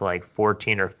down to like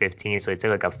 14 or 15. So he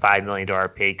took like a $5 million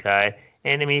pay cut.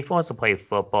 And I mean, if he wants to play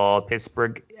football,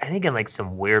 Pittsburgh, I think in like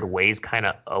some weird ways, kind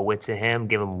of owe it to him,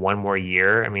 give him one more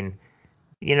year. I mean,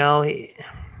 you know,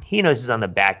 he knows he's on the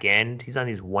back end. He's on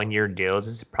these 1 year deals.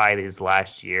 This is probably his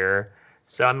last year.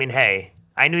 So, I mean, hey,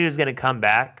 I knew he was going to come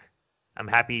back. I'm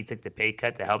happy he took the pay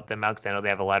cut to help them out because I know they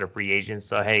have a lot of free agents.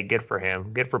 So, hey, good for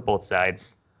him. Good for both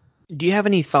sides. Do you have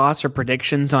any thoughts or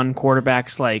predictions on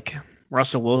quarterbacks like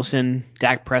Russell Wilson,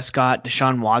 Dak Prescott,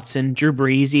 Deshaun Watson, Drew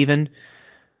Brees even?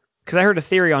 Because I heard a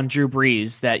theory on Drew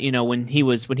Brees that when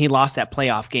he lost that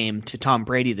playoff game to Tom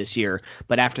Brady this year,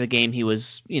 but after the game he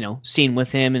was seen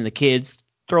with him and the kids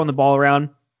throwing the ball around,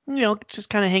 just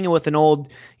kind of hanging with an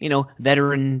old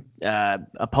veteran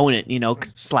opponent,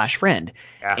 slash friend,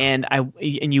 Yeah.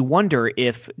 and you wonder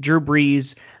if Drew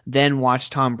Brees then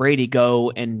watched Tom Brady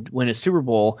go and win a Super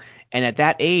Bowl, and at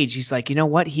that age he's like, you know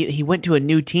what, he went to a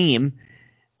new team,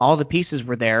 all the pieces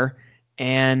were there,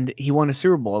 and he won a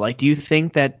Super Bowl. Like, do you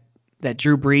think that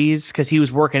Drew Brees, because he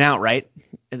was working out, right?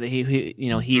 He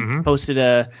Mm-hmm. posted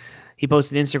an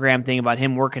Instagram thing about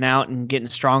him working out and getting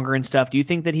stronger and stuff. Do you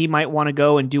think that he might want to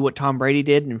go and do what Tom Brady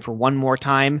did and for one more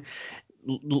time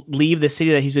leave the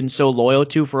city that he's been so loyal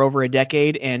to for over a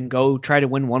decade and go try to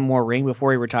win one more ring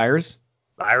before he retires?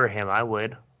 If I were him, I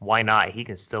would. Why not? He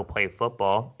can still play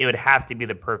football. It would have to be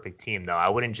the perfect team, though. I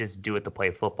wouldn't just do it to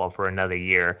play football for another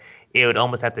year. It would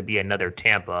almost have to be another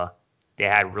Tampa. They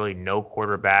had really no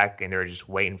quarterback, and they were just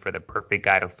waiting for the perfect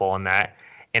guy to fall in that.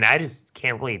 And I just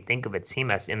can't really think of a team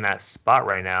that's in that spot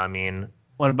right now.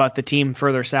 What about the team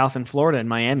further south in Florida in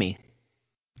Miami?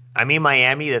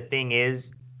 Miami. The thing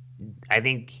is, I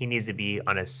think he needs to be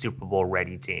on a Super Bowl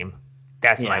ready team.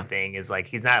 That's my Yeah. thing. Is like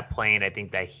he's not playing. I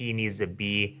think that he needs to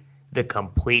be the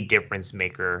complete difference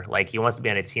maker. Like he wants to be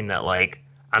on a team that like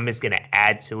I'm just gonna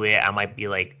add to it. I might be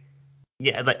like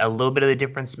yeah, like a little bit of the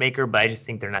difference maker, but I just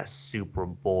think they're not Super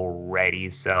Bowl ready.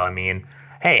 So I mean,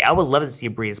 hey, I would love to see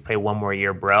Breeze play one more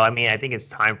year, bro. I mean, I think it's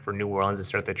time for New Orleans to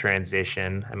start the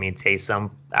transition. I mean,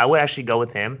 Taysom, I would actually go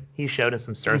with him. He showed in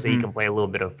some starts that he Hmm. can play a little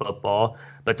bit of football.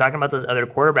 But talking about those other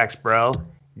quarterbacks, bro,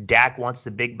 Dak wants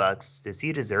the big bucks. Does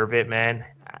he deserve it, man?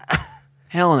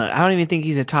 Hell no. I don't even think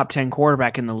he's a top 10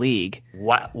 quarterback in the league.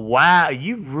 Wow,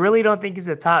 you really don't think he's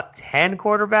a top 10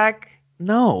 quarterback?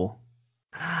 No,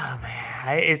 Oh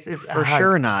man, it's for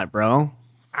sure not, bro.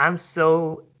 I'm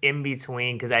so in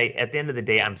between because at the end of the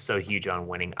day I'm so huge on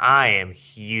winning. I am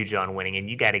huge on winning, and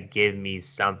you got to give me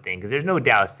something because there's no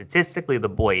doubt statistically the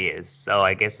boy is. So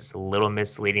I guess it's a little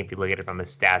misleading if you look at it from a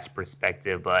stats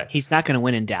perspective. But He's not going to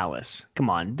win in Dallas. Come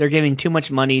on. They're giving too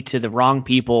much money to the wrong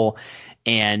people,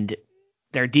 and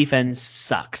their defense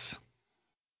sucks.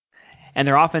 And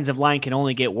their offensive line can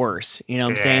only get worse. You know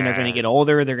what I'm saying? They're going to yeah, get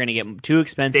older, they're going to get too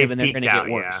expensive, they've and they're going peaked to get out.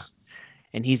 Yeah, worse.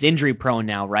 and he's injury prone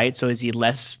now, right? So is he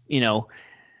less,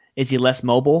 is he less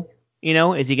mobile?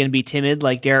 Is he going to be timid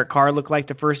like Derek Carr looked like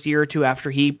the first year or two after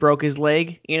he broke his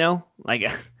leg? Like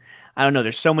I don't know.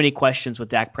 There's so many questions with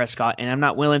Dak Prescott, and I'm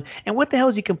not willing. And what the hell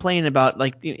is he complaining about?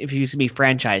 Like if he used to be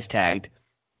franchise tagged,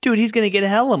 dude, he's going to get a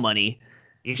hell of money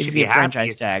You if should he's be get happy.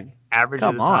 franchise It's tagged. average of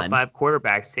Come the top on. five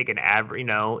quarterbacks take an average.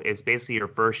 It's basically your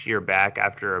first year back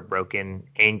after a broken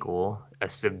ankle, a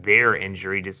severe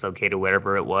injury, dislocated,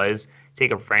 whatever it was.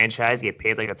 Take a franchise, get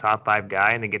paid like a top five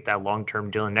guy, and then get that long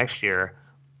term deal next year.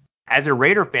 As a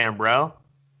Raider fan, bro,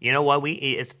 you know what?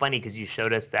 It's funny because you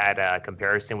showed us that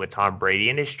comparison with Tom Brady,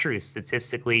 and it's true.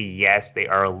 Statistically, yes, they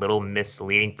are a little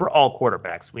misleading for all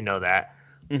quarterbacks. We know that.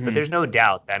 But Hmm. there's no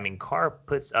doubt that, I mean, Carr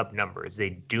puts up numbers. They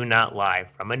do not lie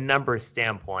from a numbers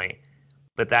standpoint.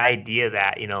 But the idea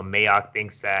that, Mayock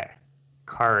thinks that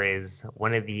Carr is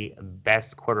one of the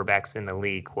best quarterbacks in the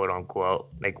league, quote unquote.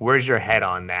 Like, where's your head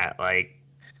on that? Like,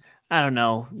 I don't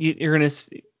know. You're gonna.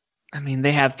 I mean,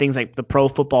 they have things like the Pro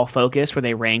Football Focus where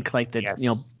they rank like the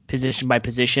yes, position by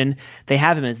position. They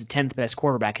have him as the 10th best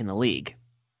quarterback in the league.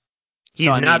 So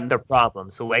he's I not mean, the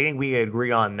problem. So I think we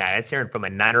agree on that. That's hearing from a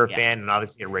Niner yeah, fan and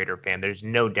obviously a Raider fan. There's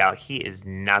no doubt he is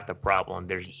not the problem.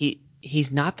 There's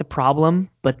he's not the problem,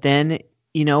 but then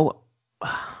you know,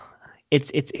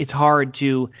 it's hard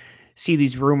to see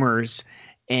these rumors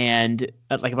and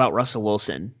like about Russell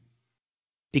Wilson.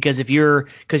 Because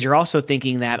because you're also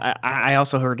thinking that I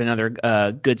also heard another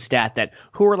good stat that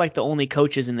who are like the only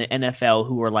coaches in the NFL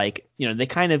who are like, they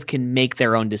kind of can make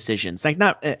their own decisions. Like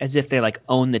not as if they like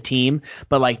own the team,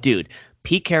 but like, dude,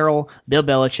 Pete Carroll, Bill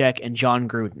Belichick, and John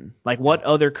Gruden. Like what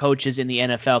other coaches in the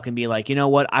NFL can be like, you know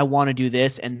what, I want to do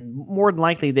this, and more than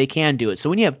likely they can do it. So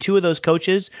when you have two of those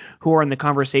coaches who are in the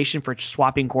conversation for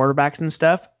swapping quarterbacks and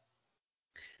stuff,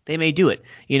 they may do it.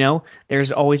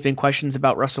 There's always been questions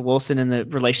about Russell Wilson and the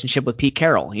relationship with Pete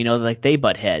Carroll. Like they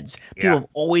butt heads. People yeah. have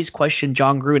always questioned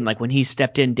John Gruden, like when he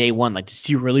stepped in day one, like, does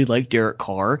he really like Derek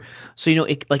Carr? So,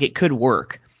 it could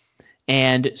work.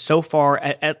 And so far,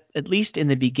 at least in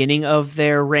the beginning of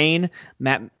their reign,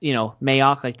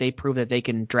 Mayock, like they prove that they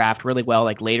can draft really well,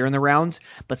 like later in the rounds.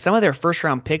 But some of their first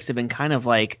round picks have been kind of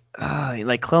like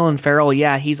Clelin Ferrell.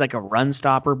 Yeah, he's like a run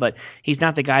stopper, but he's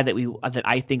not the guy that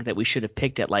I think that we should have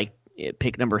picked at like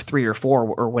pick number 3 or 4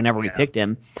 or whenever we Yeah. picked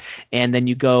him. And then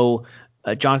you go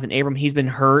Jonathan Abram, he's been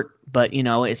hurt, but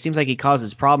it seems like he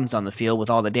causes problems on the field with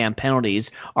all the damn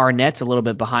penalties. Arnett's a little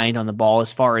bit behind on the ball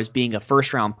as far as being a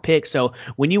first round pick. So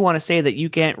when you want to say that you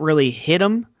can't really hit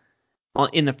him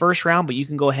in the first round, but you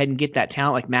can go ahead and get that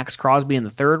talent like Max Crosby in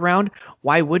the third round,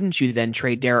 why wouldn't you then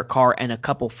trade Derek Carr and a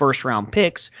couple first round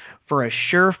picks for a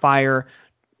surefire,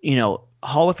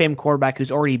 Hall of Fame quarterback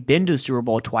who's already been to the Super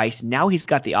Bowl twice? Now he's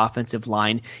got the offensive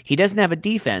line. He doesn't have a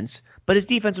defense, but his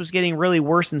defense was getting really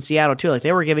worse in Seattle too. Like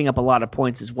they were giving up a lot of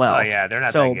points as Oh well. yeah, they're not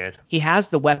that So good. he has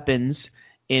the weapons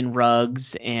in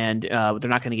Ruggs, and they're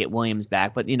not going to get Williams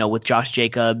back, but with Josh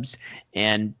Jacobs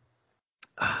and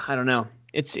I don't know.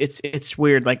 It's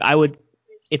weird. Like I would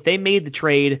if they made the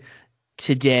trade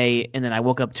today and then I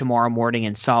woke up tomorrow morning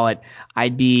and saw it,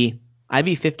 I'd be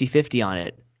 50-50 on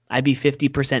it. I'd be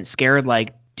 50% scared,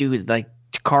 like, dude, like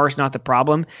Carr's not the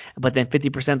problem, but then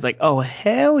 50% is like, oh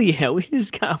hell yeah, we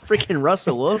just got freaking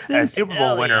Russell A Wilson. Super Bowl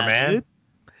Hell winner, yeah, man. dude.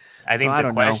 So I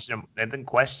don't know. I think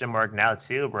question mark now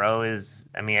too, bro, is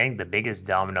I mean, I think the biggest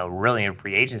domino really in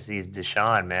free agency is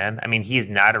Deshaun, man. I mean, he's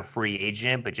not a free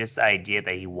agent, but just the idea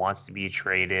that he wants to be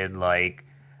traded, like,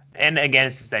 and again,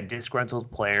 it's just that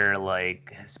disgruntled player,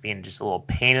 like, it's being just a little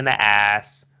pain in the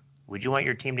ass. Would you want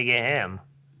your team to get him?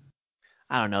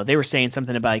 I don't know. They were saying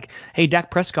something about like, hey,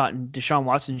 Dak Prescott and Deshaun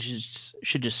Watson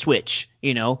should just switch,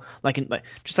 like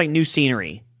just like new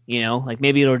scenery, like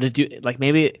maybe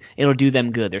it'll do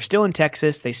them good. They're still in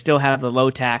Texas. They still have the low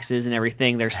taxes and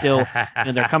everything. They're still,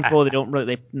 they're comfortable.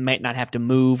 They might not have to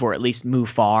move or at least move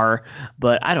far,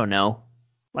 but I don't know.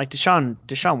 Like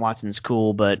Deshaun Watson's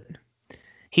cool, but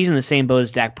he's in the same boat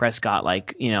as Dak Prescott.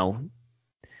 Like,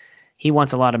 he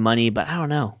wants a lot of money, but I don't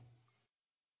know.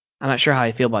 I'm not sure how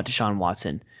I feel about Deshaun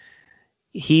Watson.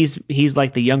 He's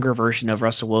like the younger version of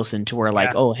Russell Wilson to where like,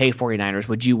 Yeah, oh, hey, 49ers,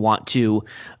 would you want to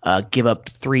give up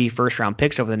 3 first round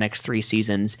picks over the next 3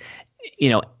 seasons,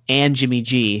 and Jimmy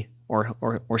G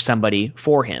or somebody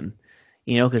for him,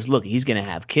 because look, he's gonna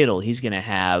have Kittle, he's gonna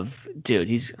have dude,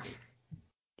 he's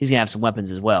gonna have some weapons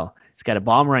as well. He's got a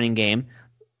bomb running game,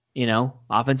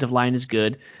 offensive line is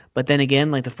good, but then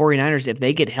again, like the 49ers, if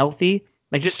they get healthy,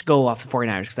 like just to go off the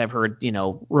 49ers because I've heard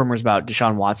rumors about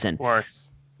Deshaun of Watson,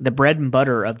 course. the bread and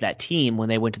butter of that team when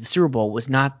they went to the Super Bowl was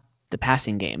not the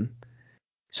passing game.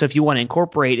 So if you want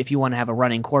to have a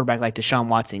running quarterback like Deshaun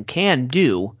Watson can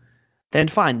do, then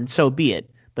fine, then so be it.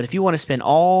 But if you want to spend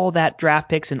all that draft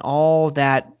picks and all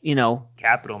that,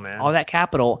 Capital, all man. that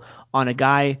capital on a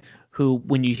guy who,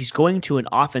 when he's going to an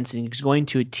offense and he's going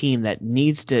to a team that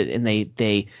needs to, and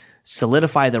they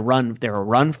solidify the run, they're a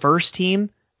run first team,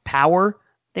 power.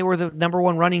 They were the number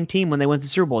one running team when they went to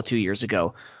the Super Bowl 2 years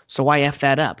ago. So why f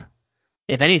that up?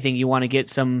 If anything, you want to get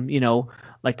some,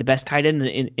 like the best tight end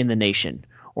in the nation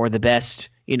or the best,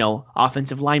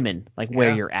 offensive lineman, like where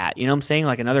Yeah. you're at. You know what I'm saying?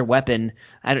 Like another weapon.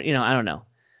 I don't know.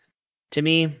 To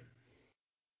me,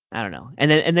 I don't know. And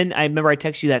then I remember I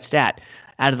texted you that stat.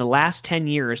 Out of the last 10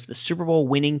 years, the Super Bowl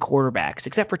winning quarterbacks,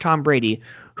 except for Tom Brady,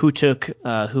 he had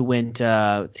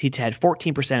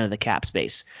 14% of the cap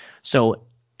space. So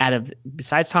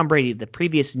besides Tom Brady, the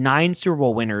previous nine Super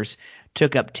Bowl winners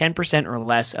took up 10% or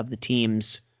less of the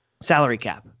team's salary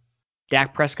cap.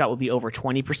 Dak Prescott would be over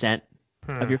 20% of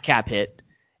Hmm. your cap hit,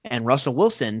 and Russell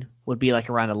Wilson would be like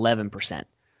around 11%.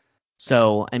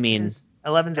 So, I mean,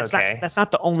 11's that's not okay. that's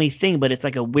not the only thing, but it's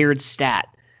like a weird stat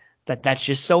that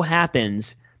just so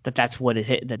happens that's what it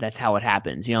hit, that's how it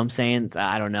happens. You know what I'm saying?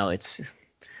 I don't know. It's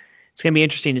gonna be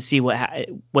interesting to see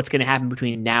what's gonna happen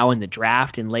between now and the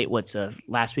draft in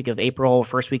last week of April,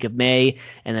 first week of May,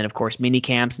 and then of course mini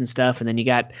camps and stuff, and then you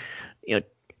got you know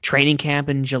training camp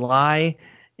in July,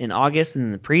 in August, and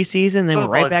then the preseason. Then we're Football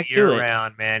right is back to year it.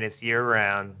 round, man. It's year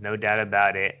round, no doubt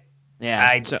about it. Yeah.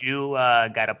 I So do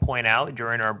got to point out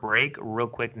during our break, real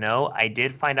quick note, I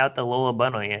did find out the Lola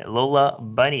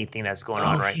Bunny thing that's going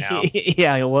on oh right now.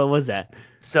 yeah, what was that?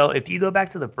 So if you go back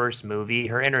to the first movie,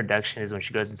 her introduction is when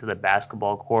she goes into the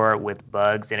basketball court with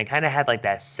Bugs, and it kind of had like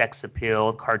that sex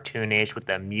appeal, cartoonish with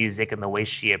the music and the way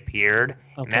she appeared.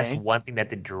 And that's Okay. one thing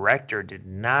that the director did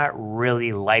not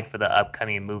really like for the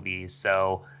upcoming movies.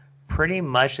 So pretty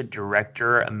much the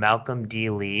director, Malcolm D.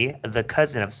 Lee, the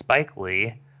cousin of Spike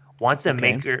Lee, wants to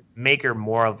Okay. make her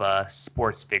more of a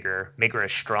sports figure, make her a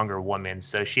stronger woman.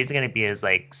 So she's gonna be as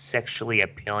like sexually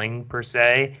appealing per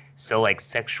se, so like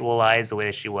sexualized the way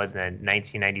that she was in a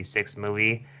 1996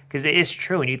 movie. Because it is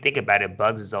true when you think about it,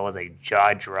 Bugs is always like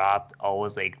jaw dropped,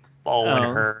 always like following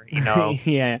Oh, her, you know.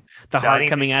 yeah. The So I heart think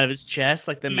coming there's out of his chest,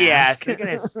 like the yeah, so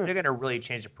mask. they're gonna really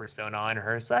change the persona on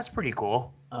her. So that's pretty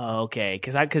cool. Oh, okay,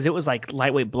 because it was like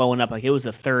lightweight blowing up, like it was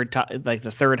like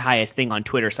the third highest thing on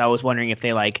Twitter. So I was wondering if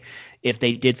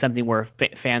they did something where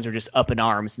fans are just up in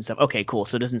arms and stuff. Okay, cool.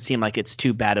 So it doesn't seem like it's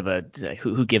too bad of a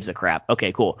who gives a crap.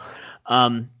 Okay, cool.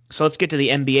 So let's get to the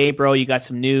NBA, bro. You got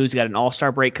some news. You got an All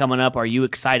Star break coming up. Are you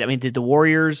excited? I mean, did the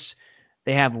Warriors?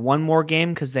 They have one more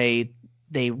game because they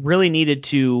really needed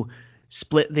to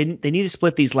split. They need to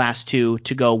split these last two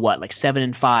to go what, like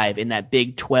 7-5 in that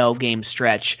big 12 game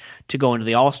stretch to go into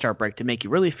the All Star break to make you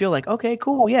really feel like, okay,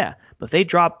 cool, yeah. But if they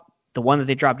drop the one that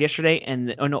they dropped yesterday,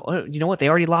 and oh no, you know what? They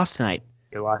already lost tonight.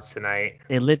 They lost tonight.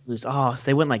 They lit lose. Oh, so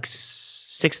they went like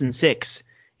 6-6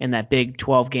 in that big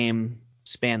 12 game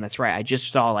span. That's right. I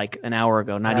just saw like an hour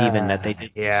ago, not even that they did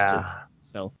lose to. Yeah.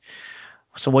 So,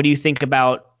 so what do you think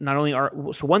about not only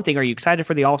one thing? Are you excited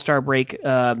for the All Star break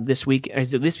this week?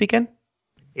 Is it this weekend?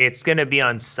 It's going to be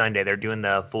on Sunday. They're doing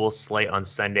the full slate on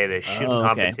Sunday, the shooting Oh, okay.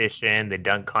 competition, the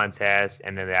dunk contest,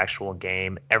 and then the actual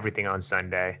game, everything on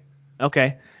Sunday.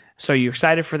 Okay. So you're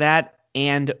excited for that,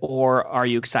 and or are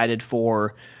you excited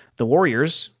for the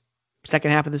Warriors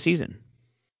second half of the season?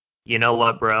 You know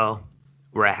what, bro?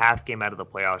 We're a half game out of the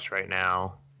playoffs right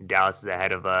now. Dallas is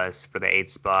ahead of us for the eighth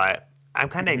spot. I'm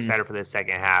kind of Hmm. excited for the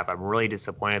second half. I'm really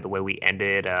disappointed the way we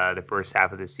ended the first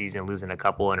half of the season, losing a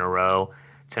couple in a row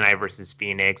tonight versus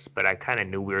Phoenix. But I kind of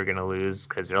knew we were going to lose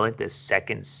because they're like the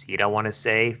second seed, I want to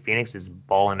say. Phoenix is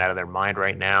balling out of their mind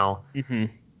right now. Hmm.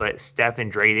 But Steph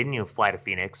and Dre didn't even fly to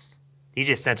Phoenix. He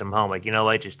just sent them home. Like, you know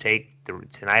what? Just take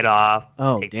tonight off,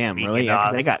 Oh, take the damn, really? weekend Yeah,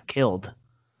 because they off. got killed.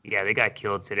 Yeah, they got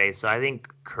killed today. So I think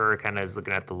Kerr kind of is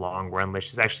looking at the long run. Let's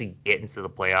just actually get into the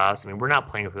playoffs. I mean, we're not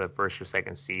playing for the first or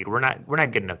second seed. We're not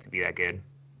good enough to be that good.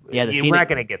 Yeah, the We're Phoenix. not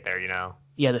gonna get there, you know.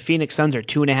 Yeah, the Phoenix Suns are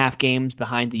 2.5 games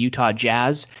behind the Utah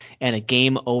Jazz and a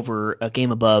game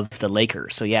above the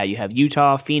Lakers. So yeah, you have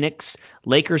Utah, Phoenix,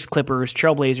 Lakers, Clippers,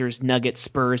 Trailblazers, Nuggets,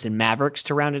 Spurs, and Mavericks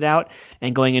to round it out.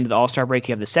 And going into the All-Star break,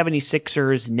 you have the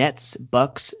 76ers, Nets,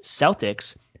 Bucks,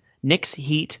 Celtics, Knicks,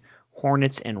 Heat,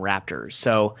 Hornets, and Raptors.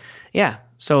 So yeah.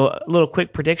 So a little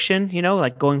quick prediction,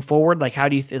 like going forward, like how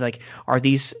do you like are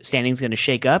these standings going to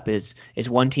shake up? Is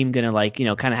one team going to like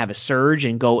kind of have a surge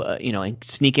and go and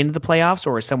sneak into the playoffs,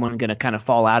 or is someone going to kind of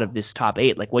fall out of this top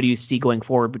eight? Like what do you see going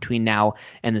forward between now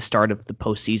and the start of the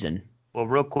postseason? Well,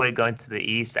 real quick, going to the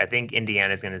East, I think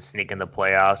Indiana's going to sneak in the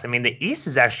playoffs. I mean, the East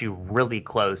is actually really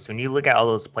close. When you look at all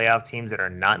those playoff teams that are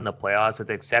not in the playoffs, with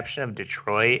the exception of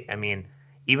Detroit, I mean,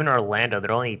 even Orlando,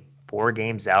 they're only 4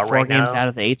 games out Four right games now. out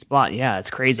of the 8th spot. Yeah,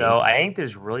 it's crazy. So I think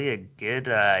there's really a good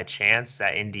chance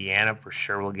that Indiana for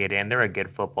sure will get in. They're a good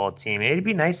football team. It'd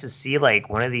be nice to see like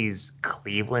one of these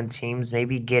Cleveland teams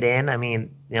maybe get in. I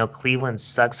mean, Cleveland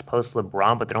sucks post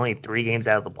LeBron, but they're only 3 games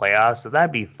out of the playoffs, so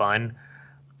that'd be fun.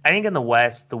 I think in the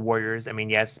West, the Warriors, I mean,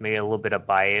 yes, maybe a little bit of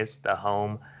bias, the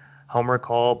homer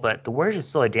call, but the Warriors are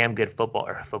still a damn good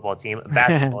football team,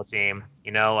 basketball team.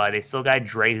 They still got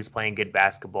Dre who's playing good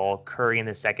basketball. Curry in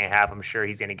the second half, I'm sure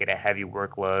he's going to get a heavy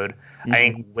workload. I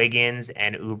think Hmm. Wiggins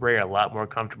and Oubre are a lot more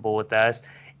comfortable with us.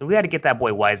 And we got to get that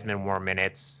boy Wiseman more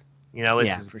minutes. It's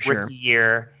Yeah, his for rookie sure.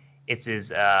 year. It's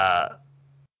his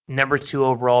number 2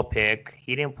 overall pick.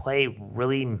 He didn't play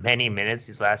really many minutes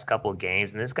these last couple of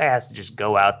games, and this guy has to just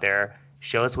go out there,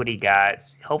 show us what he got.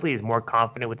 Hopefully, he's more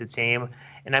confident with the team.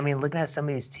 And I mean, looking at some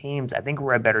of these teams, I think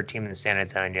we're a better team than San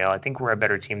Antonio. I think we're a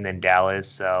better team than Dallas.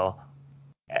 So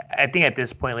I think at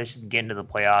this point, let's just get into the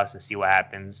playoffs and see what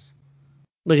happens.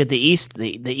 Look at the East.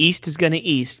 The East is going to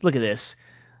East. Look at this.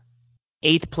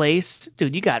 8th place.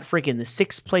 Dude, you got freaking the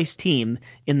 6th place team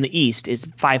in the East is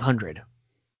 500.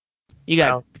 You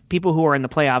got Well, people who are in the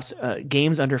playoffs,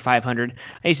 games under 500.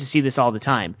 I used to see this all the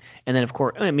time. And then, of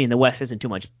course, I mean, the West isn't too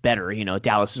much better.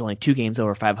 Dallas is only 2 games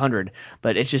over 500.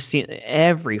 But it's just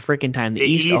every freaking time the the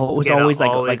East East is was gonna always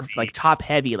like always like East. top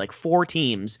heavy. Like 4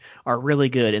 teams are really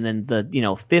good, and then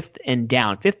the fifth and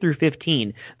down, fifth through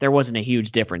 15, there wasn't a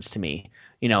huge difference to me.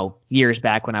 Years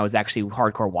back when I was actually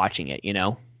hardcore watching it.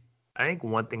 I think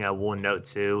one thing I will note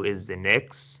too is the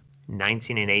Knicks,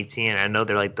 19 and 18. I know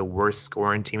they're like the worst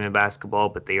scoring team in basketball,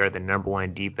 but they are the number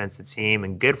one defensive team.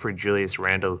 And good for Julius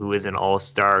Randle, who is an all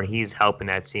star. He's helping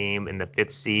that team in the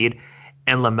 5th seed.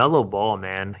 And LaMelo Ball,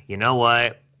 man, you know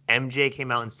what? MJ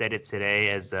came out and said it today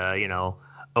as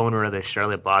owner of the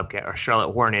Charlotte Bobcat or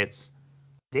Charlotte Hornets.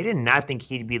 They did not think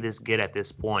he'd be this good at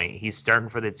this point. He's starting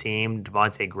for the team.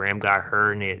 Devontae Graham got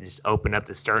hurt, and it just opened up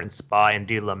the starting spot. And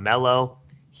dude, LaMelo,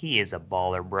 he is a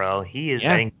baller, bro. He is, I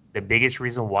Yeah. think, the biggest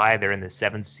reason why they're in the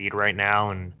 7th seed right now.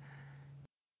 And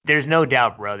there's no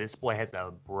doubt, bro, this boy has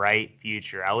a bright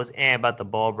future. I was about the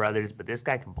Ball brothers, but this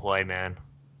guy can play, man.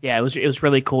 Yeah, it was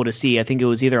really cool to see. I think it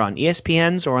was either on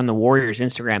ESPN's or on the Warriors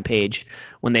Instagram page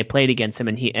when they played against him,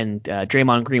 and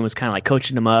Draymond Green was kind of like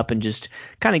coaching him up and just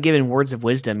kind of giving words of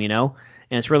wisdom. And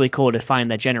it's really cool to find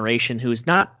that generation who's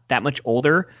not that much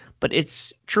older, but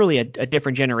it's truly a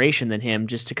different generation than him,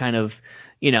 just to kind of,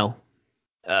 you know,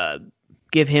 uh,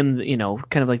 give him,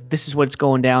 kind of like, this is what's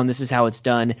going down, this is how it's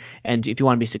done, and if you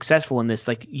want to be successful in this,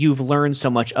 like, you've learned so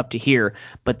much up to here,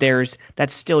 but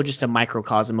that's still just a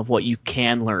microcosm of what you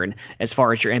can learn as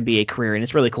far as your NBA career, and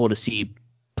it's really cool to see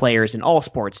players in all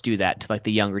sports do that to like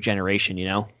the younger generation.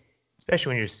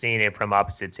 Especially when you're seeing it from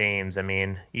opposite teams. I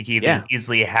mean, you can either Yeah,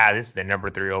 easily have this is the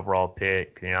number 3 overall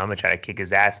pick. I'm gonna try to kick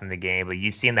his ass in the game, but you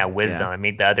seen that yeah, wisdom. I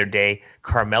mean, the other day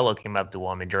Carmelo came up to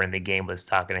him and during the game was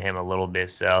talking to him a little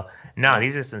bit. So no, yeah.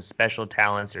 these are some special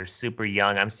talents. They're super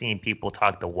young. I'm seeing people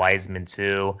talk to Wiseman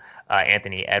too,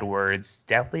 Anthony Edwards.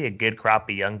 Definitely a good crop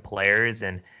of young players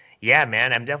and. Yeah,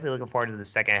 man, I'm definitely looking forward to the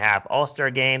second half. All-Star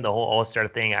game, the whole All-Star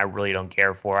thing, I really don't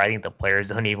care for. I think the players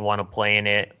don't even want to play in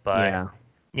it, but Yeah.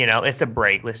 it's a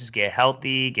break. Let's just get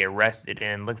healthy, get rested,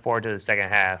 and look forward to the second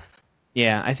half.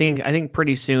 Yeah, I think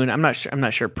pretty soon. I'm not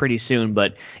sure pretty soon,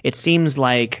 but it seems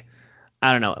like,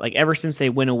 I don't know, like ever since they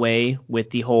went away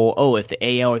with the whole, oh, if the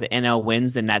AL or the NL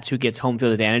wins, then that's who gets home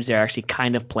field advantage. They're actually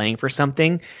kind of playing for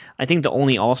something. I think the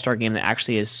only All-Star game that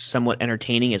actually is somewhat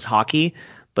entertaining is hockey,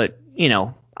 but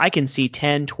I can see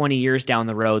 10, 20 years down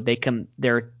the road they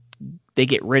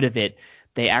get rid of it.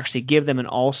 They actually give them an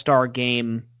All-Star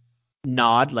game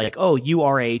nod, like, oh, you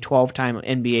are a 12-time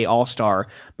NBA All-Star,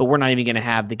 but we're not even going to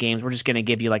have the games. We're just going to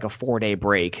give you like a 4-day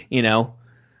break.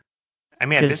 I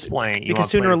mean, at this because point, you because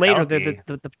want sooner or players later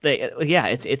healthy. yeah,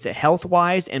 it's a health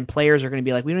wise, and players are going to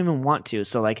be like, we don't even want to,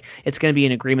 so like it's going to be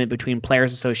an agreement between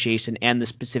players association and the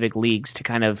specific leagues to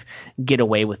kind of get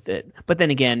away with it. But then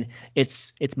again,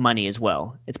 it's money as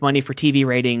well. It's money for TV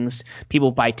ratings.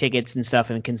 People buy tickets and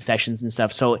stuff and concessions and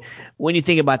stuff, so when you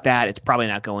think about that, it's probably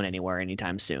not going anywhere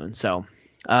anytime soon. So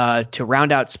to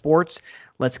round out sports,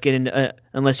 let's get into,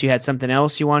 unless you had something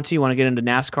else you want to get into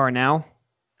NASCAR now.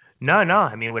 No, no.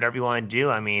 I mean, whatever you want to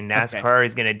do. I mean, Okay. NASCAR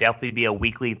is going to definitely be a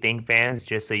weekly thing, fans,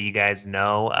 just so you guys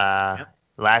know. Yep.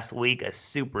 Last week, a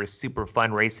super, super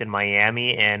fun race in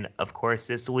Miami. And of course,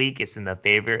 this week, it's in the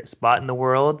favorite spot in the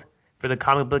world for the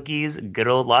comic bookies, good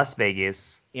old Las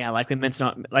Vegas. Yeah, like we mentioned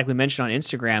on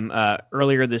Instagram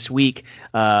earlier this week,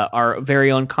 our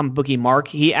very own comic bookie Mark,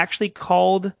 he actually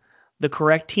called the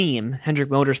correct team, Hendrick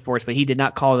Motorsports, but he did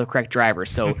not call the correct driver.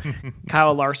 So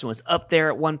Kyle Larson was up there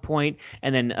at one point,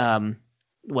 and then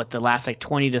the last like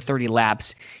 20 to 30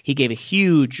 laps, he gave a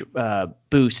huge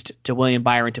boost to William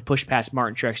Byron to push past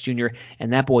Martin Truex Jr.,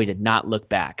 and that boy did not look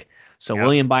back. So Yep.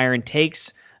 William Byron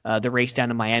takes the race down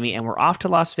to Miami, and we're off to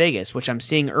Las Vegas, which I'm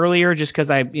seeing earlier just because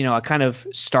I kind of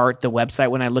start the website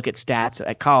when I look at stats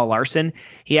at Kyle Larson.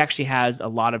 He actually has a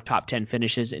lot of top 10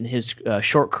 finishes in his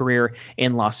short career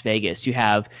in Las Vegas. He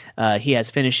has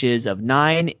finishes of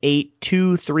 9, 8,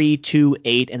 2, 3, 2,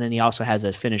 8, and then he also has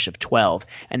a finish of 12.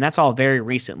 And that's all very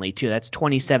recently, too. That's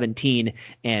 2017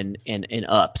 and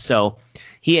up. So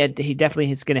he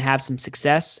definitely is going to have some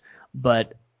success,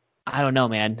 but I don't know,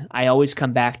 man. I always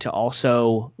come back to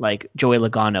also like Joey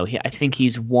Logano. I think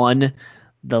he's won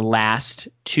the last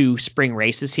two spring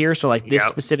races here. So like this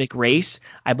Yep. specific race,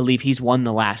 I believe he's won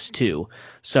the last two.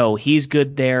 So he's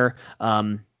good there.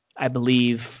 I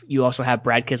believe you also have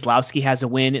Brad Keselowski has a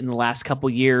win in the last couple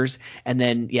years, and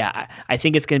then yeah, I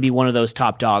think it's going to be one of those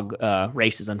top dog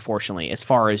races. Unfortunately, as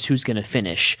far as who's going to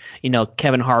finish,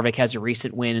 Kevin Harvick has a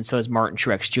recent win, and so has Martin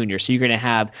Truex Jr. So you're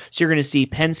going to see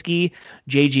Penske,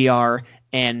 JGR,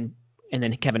 and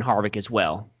then Kevin Harvick as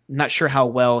well. I'm not sure how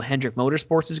well Hendrick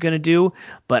Motorsports is going to do,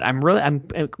 but I'm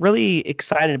really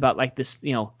excited about like this,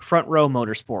 front row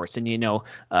motorsports and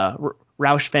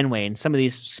Roush Fenway and some of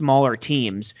these smaller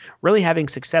teams really having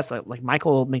success. Like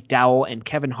Michael McDowell and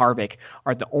Kevin Harvick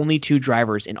are the only two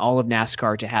drivers in all of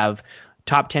NASCAR to have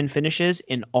top 10 finishes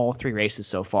in all three races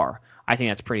so far. I think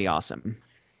that's pretty awesome.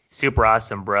 Super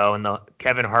awesome, bro. And the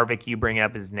Kevin Harvick you bring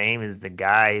up his name is the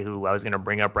guy who I was going to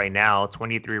bring up right now.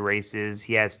 23 races.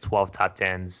 He has 12 top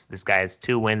 10s. This guy has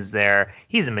 2 wins there.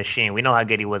 He's a machine. We know how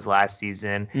good he was last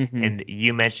season. Hmm. And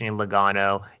you mentioning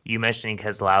Logano, you mentioning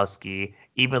Keselowski,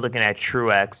 even looking at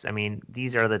Truex. I mean,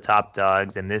 these are the top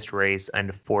dogs. And this race,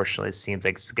 unfortunately, seems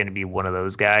like it's going to be one of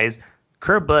those guys.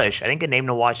 Kurt Busch, I think a name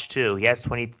to watch too. He has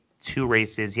 22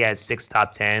 races. He has 6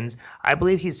 top 10s. I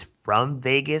believe he's from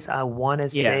Vegas, I want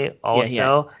to Yeah, say yeah.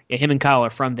 also. Yeah, him and Kyle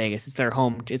are from Vegas. It's their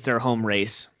home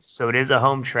race. So it is a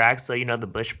home track. So, the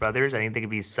Bush brothers, I think there could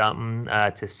be something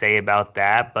to say about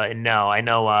that. But no, I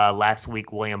know last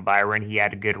week, William Byron, he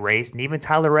had a good race. And even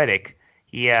Tyler Reddick,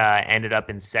 he ended up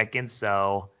in second.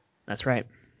 So, That's right.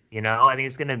 I think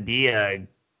it's going to be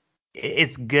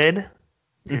it's good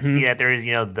to see Hmm. that there's,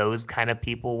 those kind of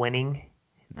people winning,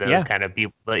 those Yeah. kind of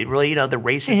people. But really, the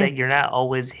racers that you're not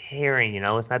always hearing,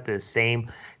 it's not the same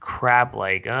crap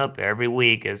like up every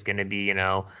week is going to be,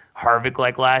 Harvick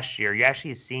like last year. You're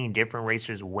actually seeing different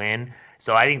racers win.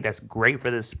 So I think that's great for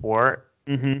the sport.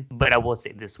 Hmm. But I will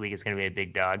say this week it's going to be a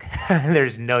big dog.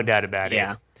 There's no doubt about it.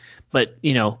 Yeah. But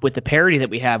with the parity that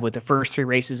we have with the first three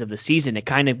races of the season,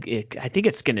 I think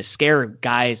it's going to scare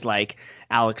guys like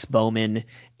Alex Bowman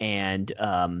and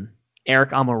Eric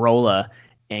Almirola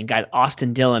and guy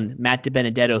Austin Dillon, Matt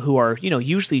DiBenedetto, who are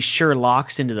usually sure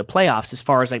locks into the playoffs as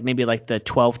far as like maybe like the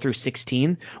 12 through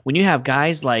 16. When you have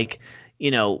guys like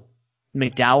you know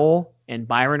McDowell and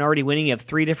Byron already winning, you have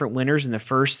three different winners in the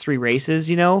first three races.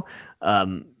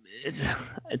 Um, it's,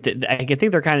 I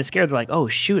think they're kind of scared. They're like, oh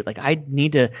shoot, like I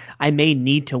may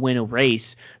need to win a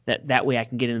race that way I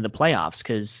can get into the playoffs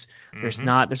because Hmm.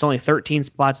 there's only 13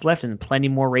 spots left and plenty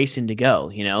more racing to go.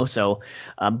 So,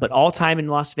 but all time in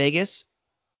Las Vegas.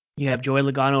 You have Joey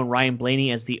Logano and Ryan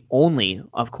Blaney as the only,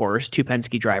 of course, two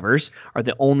Penske drivers are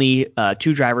the only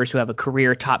two drivers who have a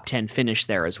career top 10 finish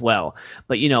there as well.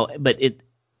 But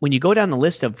when you go down the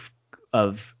list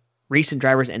of recent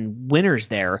drivers and winners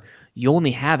there, you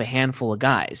only have a handful of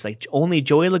guys. Like only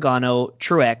Joey Logano,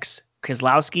 Truex,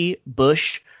 Keselowski,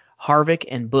 Busch, Harvick,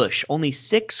 and Busch. Only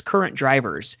 6 current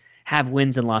drivers have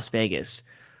wins in Las Vegas.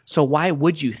 So why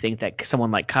would you think that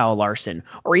someone like Kyle Larson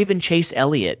or even Chase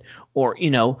Elliott or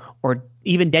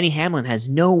even Denny Hamlin has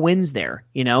no wins there?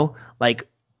 Like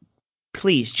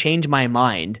please change my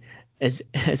mind as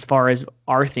far as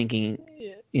our thinking,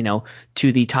 you know,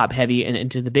 to the top heavy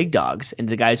and to the big dogs and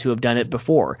the guys who have done it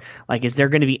before. Like, is there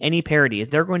going to be any parity? Is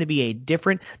there going to be a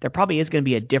different? There probably is going to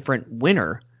be a different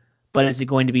winner, but is it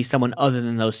going to be someone other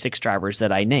than those 6 drivers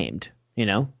that I named? You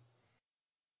know?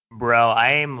 Bro,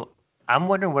 I'm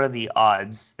wondering what are the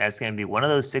odds that's going to be one of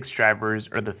those 6 drivers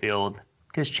or the field,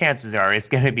 because chances are it's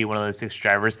going to be one of those 6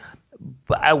 drivers.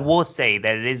 But I will say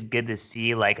that it is good to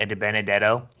see like a De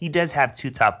Benedetto. He does have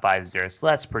 2 top 5s there, so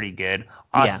that's pretty good.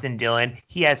 Yeah. Austin Dillon,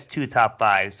 he has 2 top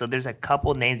 5s, so there's a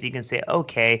couple names you can say,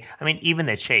 okay. I mean, even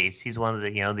the Chase, he's one of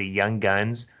the the young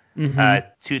guns. Mm-hmm.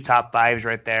 2 top 5s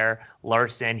right there.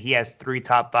 Larson, he has 3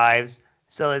 top 5s.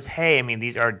 So it's hey, I mean,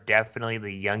 these are definitely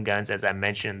the young guns, as I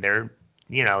mentioned. They're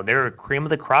cream of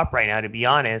the crop right now, to be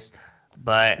honest.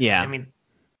 But I Yeah. mean,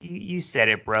 you said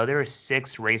it, bro. There are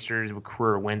 6 racers with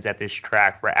career wins at this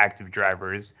track for active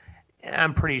drivers.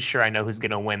 I'm pretty sure I know who's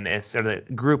going to win this, or the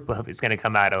group of it's going to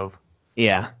come out of.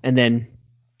 Yeah, and then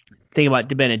thing about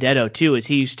De Benedetto too is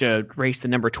he used to race the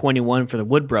number 21 for the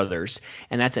Wood Brothers,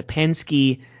 and that's a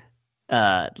Penske.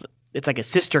 Uh, it's like a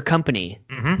sister company.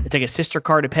 Hmm. It's like a sister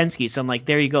car to Penske. So I'm like,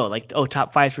 there you go. Like, oh,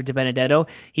 top fives for De Benedetto.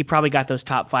 He probably got those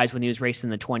top fives when he was racing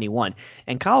the 21.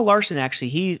 And Kyle Larson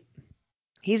actually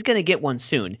he's gonna get one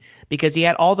soon because he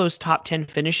had all those top 10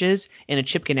 finishes in a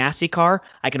Chip Ganassi car.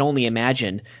 I can only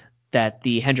imagine that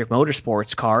the Hendrick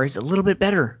Motorsports car is a little bit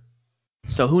better.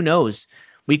 So who knows?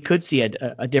 We could see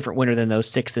a different winner than those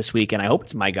six this week, and I hope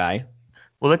it's my guy.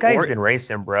 Well, the guy's Or been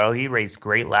racing, bro. He raced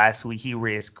great last week. He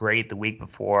raced great the week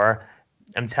before.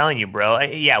 I'm telling you, bro.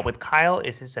 Yeah, with Kyle,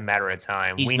 it's just a matter of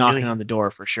time. he's knocking on the door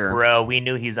for sure. Bro, we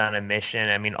knew he's on a mission.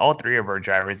 I mean, all three of our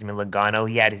drivers. I mean, Logano,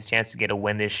 he had his chance to get a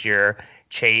win this year.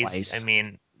 Chase, I Twice.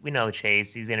 mean, we know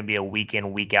Chase. He's going to be a week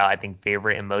in, week out, I think,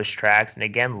 favorite in most tracks. And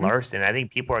again, Hmm? Larson, I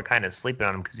think people are kind of sleeping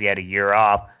on him because he had a year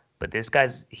off. But this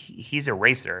guy's, he's a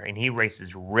racer and he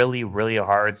races really, really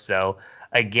hard. So,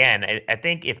 again, I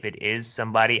think if it is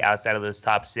somebody outside of those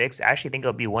top six, I actually think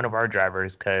it'll be one of our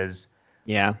drivers because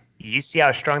Yeah. you see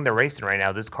how strong they're racing right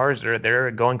now. Those cars are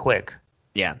they're going quick.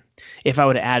 Yeah. If I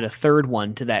would add a third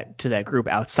one to that group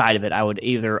outside of it, I would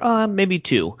either maybe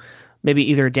two, maybe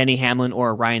either Denny Hamlin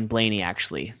or Ryan Blaney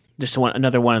actually. Just one,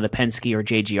 another one of the Penske or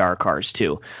JGR cars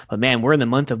too. But man, we're in the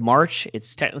month of March.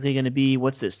 It's technically going to be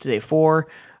what's this today? 4,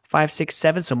 5, 6,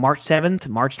 7. So March 7th,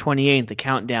 March 28th, the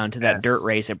countdown to that dirt Yes.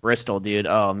 race at Bristol, dude.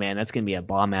 Oh man, that's going to be a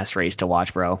bomb ass race to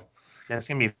watch, bro. That's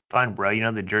gonna be fun, bro. You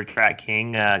know the dirt track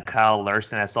king, Kyle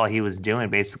Larson. That's all he was doing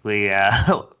basically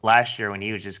last year when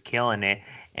he was just killing it.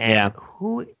 And Yeah.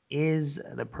 who is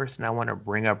the person I want to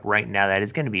bring up right now that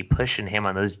is going to be pushing him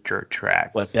on those dirt What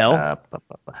tracks? Bell?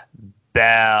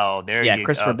 Bell. There Yeah, you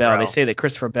Christopher go, Bell. They bro. say that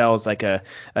Christopher Bell is like a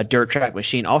dirt track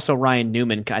machine. Also, Ryan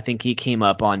Newman, I think he came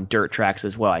up on dirt tracks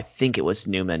as well. I think it was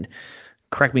Newman.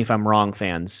 Correct me if I'm wrong,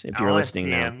 fans, if I you're want to listening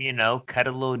see now. him, cut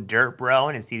a little dirt, bro,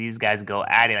 and see these guys go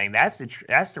at it. Like that's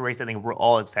the race I think we're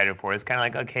all excited for. It's kind of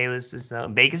like, okay, this is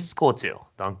Vegas is cool too.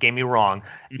 Don't get me wrong.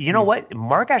 You know Mhm. what?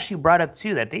 Mark actually brought up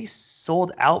too that they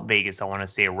sold out Vegas. I want to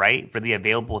say right for the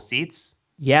available seats.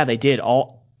 Yeah, they did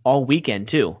all weekend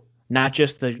too. Not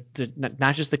just the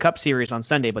Cup Series on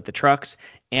Sunday, but the trucks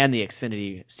and the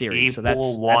Xfinity Series. So People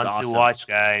that's want to awesome. watch,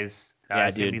 guys. Yeah,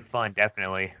 It's gonna be dude. fun,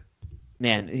 definitely.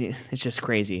 Man, it's just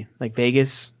crazy. Like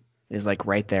Vegas is like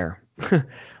right there.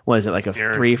 Was it like a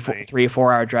Seriously, 3 or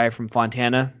 4 hour drive from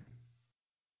Fontana?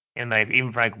 and like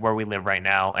even for like where we live right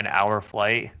now, an hour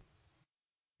flight.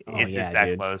 Oh It's just yeah, that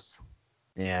dude. close.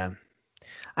 Yeah.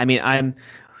 I mean,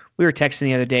 we were texting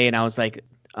the other day, and I was like,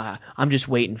 I'm just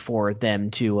waiting for them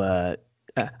to.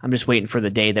 I'm just waiting for the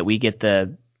day that we get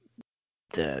the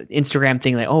Instagram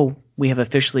thing, like, oh, we have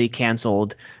officially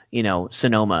canceled,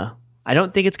 Sonoma. I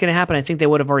don't think it's going to happen. I think they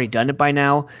would have already done it by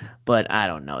now, but I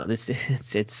don't know. This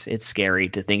it's scary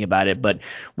to think about it. But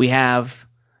we have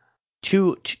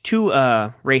two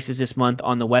races this month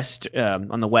on the west,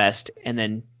 and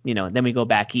then we go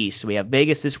back east. So we have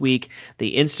Vegas this week,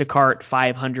 the Instacart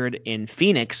 500 in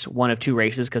Phoenix, one of two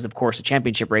races because of course the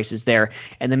championship race is there,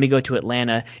 and then we go to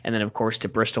Atlanta, and then of course to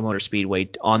Bristol Motor Speedway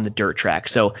on the dirt track.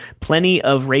 So plenty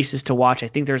of races to watch. I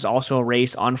think there's also a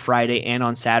race on Friday and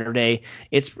on Saturday.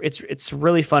 It's a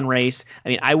really fun race. I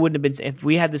mean, I wouldn't have been if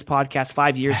we had this podcast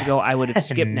 5 years ago. I would have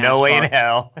skipped No way in NASCAR.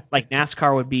 hell. Like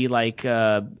NASCAR would be like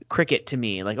cricket to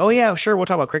me. Like, oh yeah, sure, we'll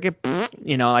talk about cricket.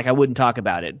 Like I wouldn't talk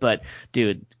about it. But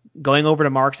dude, going over to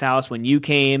Mark's house when you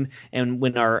came and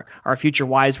when our future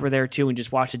wives were there too, and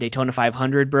just watched the Daytona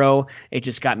 500, bro, it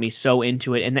just got me so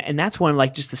into it. And that's one of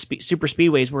like just the super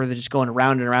speedways where they're just going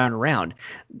around and around and around.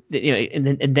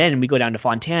 And then we go down to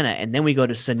Fontana, and then we go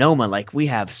to Sonoma. Like we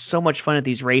have so much fun at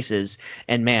these races.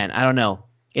 And man, I don't know.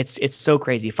 It's so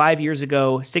crazy. 5 years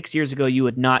ago, 6 years ago,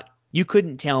 you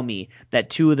couldn't tell me that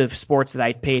two of the sports that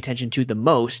I pay attention to the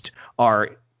most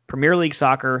are Premier League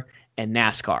soccer and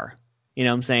NASCAR. You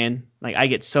know what I'm saying? Like I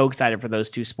get so excited for those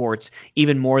two sports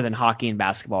even more than hockey and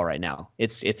basketball right now.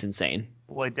 It's insane.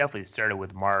 Well, it definitely started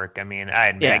with Mark. I mean, I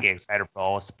admit I Yeah. get excited for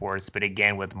all sports, but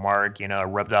again, with Mark, it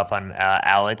rubbed off on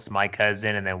Alex, my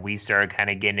cousin, and then we started kind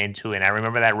of getting into it. And I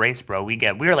remember that race, bro. We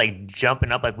were like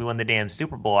jumping up like we won the damn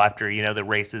Super Bowl after the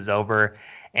race was over.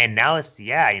 And now it's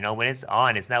when it's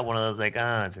on, it's not one of those like,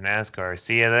 oh, it's a NASCAR.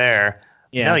 See you there.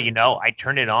 No, Yeah. I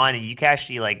turned it on and you can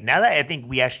actually like now that I think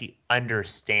we actually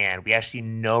understand, we actually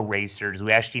know racers,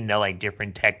 we actually know like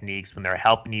different techniques when they're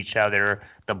helping each other,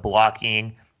 the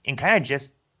blocking and kind of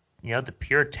just the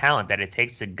pure talent that it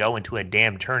takes to go into a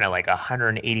damn turn at like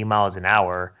 180 miles an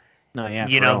hour. No, yeah,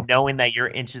 for real. Knowing that you're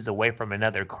inches away from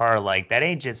another car, like that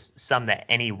ain't just something that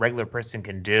any regular person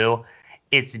can do.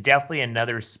 It's definitely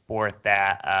another sport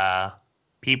that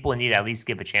people need to at least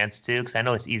give a chance to. Because I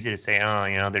know it's easy to say,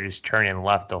 oh, they're just turning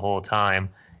left the whole time.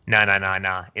 No, no, no,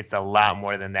 no. It's a lot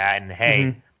more than that. And hey,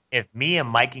 Hmm. if me and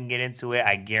Mike can get into it,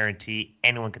 I guarantee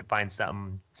anyone could find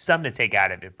something to take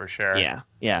out of it for sure. Yeah,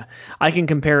 yeah. I can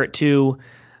compare it to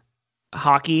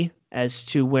hockey as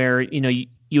to where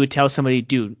you would tell somebody,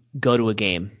 dude, go to a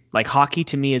game. Like hockey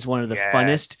to me is one of the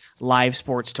funnest Yes, live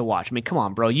sports to watch. I mean, come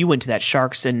on, bro. You went to that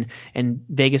Sharks and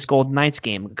Vegas Golden Knights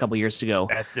game a couple years ago.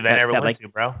 best event I That ever that went like to,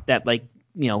 bro. that like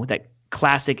that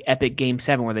classic epic game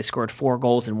seven where they scored 4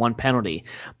 goals and one penalty.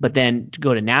 But then to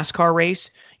go to NASCAR race,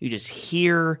 you just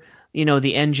hear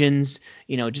the engines,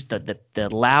 just the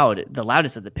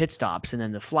loudest of the pit stops, and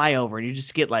then the flyover, and you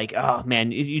just get like, oh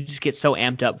man, you just get so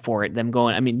amped up for it. Them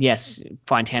going, I mean, yes,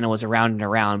 Fontana was around and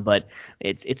around, but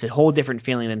it's a whole different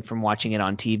feeling than from watching it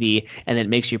on TV, and it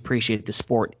makes you appreciate the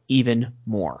sport even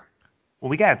more. Well,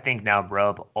 we got to think now, bro,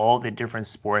 of all the different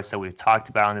sports that we've talked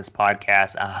about on this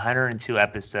podcast, 102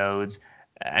 episodes.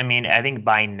 I mean, I think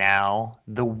by now,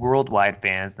 the worldwide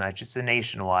fans, not just the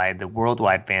nationwide, the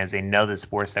worldwide fans, they know the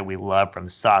sports that we love from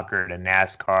soccer to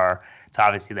NASCAR to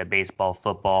obviously the baseball,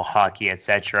 football, hockey,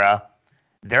 etc.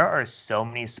 There are so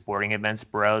many sporting events,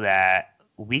 bro, that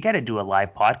we got to do a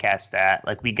live podcast at.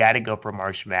 Like, we got to go for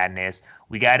March Madness.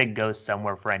 We got to go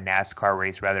somewhere for a NASCAR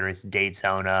race, whether it's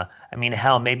Daytona. I mean,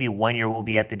 hell, maybe one year we'll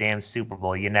be at the damn Super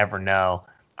Bowl. You never know.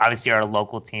 Obviously, our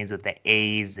local teams with the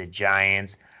A's, the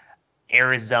Giants,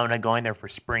 Arizona going there for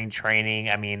spring training.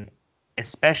 I mean,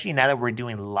 especially now that we're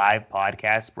doing live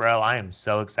podcasts, bro, I am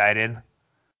so excited.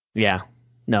 Yeah,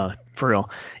 no, for real.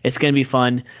 It's going to be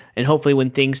fun. And hopefully, when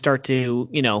things start to,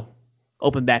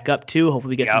 open back up too,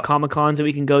 hopefully we get some Yep. Comic Cons that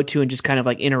we can go to and just kind of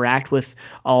like interact with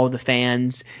all of the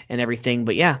fans and everything.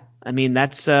 But yeah, I mean,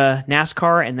 that's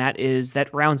NASCAR, and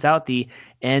that rounds out the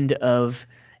end of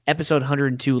episode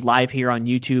 102 live here on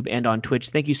YouTube and on Twitch.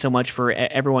 Thank you so much for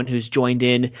everyone who's joined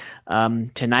in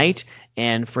tonight.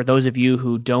 And for those of you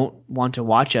who don't want to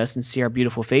watch us and see our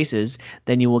beautiful faces,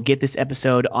 then you will get this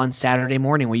episode on Saturday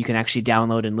morning where you can actually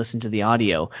download and listen to the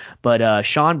audio. But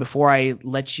Sean, before I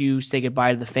let you say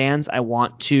goodbye to the fans, I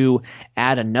want to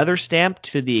add another stamp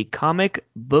to the comic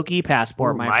bookie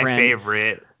passport, Ooh, my my friend.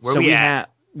 favorite. Where So we we at? have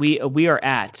we are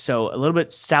at so a little bit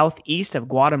southeast of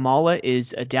Guatemala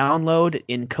is a download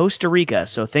in Costa Rica.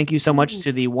 So thank you so much Ooh.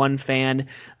 to the one fan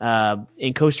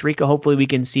in Costa Rica. Hopefully we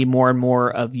can see more and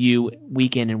more of you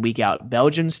week in and week out.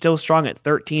 Belgium's still strong at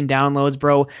 13 downloads,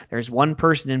 bro. There's one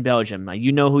person in Belgium.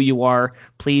 You know who you are.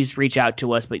 Please reach out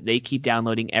to us, but they keep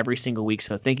downloading every single week.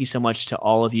 So thank you so much to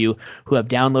all of you who have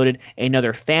downloaded.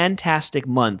 Another fantastic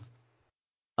month,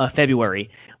 February.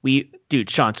 Dude,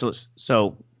 Sean,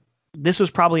 so this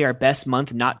was probably our best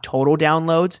month, not total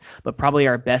downloads, but probably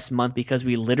our best month because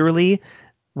we literally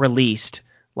released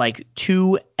like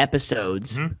 2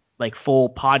 episodes, Mhm. like full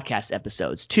podcast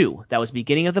episodes. Two. That was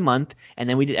beginning of the month, and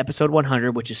then we did episode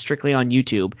 100, which is strictly on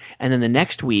YouTube. And then the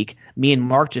next week, me and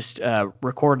Mark just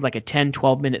recorded like a 10,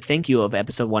 12 minute thank you of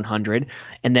episode 100.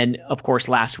 And then, of course,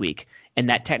 last week. And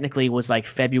that technically was like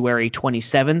February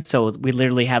 27th. So we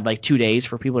literally had like 2 days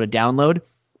for people to download.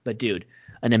 But dude,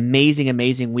 an amazing,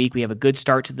 amazing week. We have a good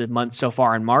start to the month so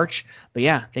far in March. But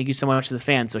yeah, thank you so much to the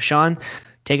fans. So Sean,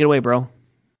 take it away, bro.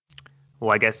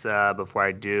 Well, I guess before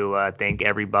I do, thank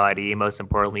everybody. Most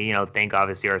importantly, thank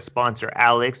obviously our sponsor,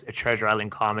 Alex, at Treasure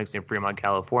Island Comics in Fremont,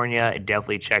 California.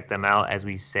 Definitely check them out, as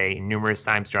we say numerous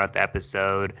times throughout the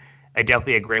episode.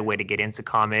 Definitely a great way to get into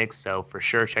comics. So for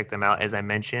sure, check them out. As I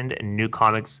mentioned, new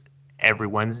comics every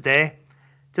Wednesday.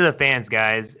 To the fans,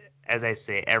 guys, as I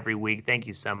say every week, thank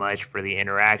you so much for the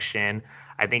interaction.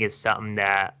 I think it's something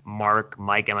that Mark,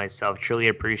 Mike, and myself truly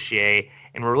appreciate.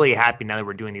 And we're really happy now that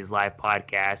we're doing these live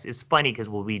podcasts. It's funny because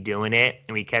we'll be doing it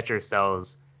and we catch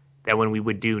ourselves that when we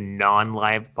would do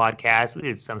non-live podcasts, we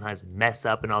would sometimes mess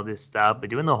up and all this stuff. But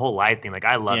doing the whole live thing, like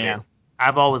I love Yeah. it.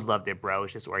 I've always loved it, bro.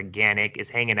 It's just organic. It's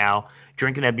hanging out,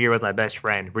 drinking a beer with my best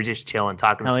friend. We're just chilling,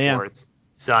 talking Hell yeah. sports.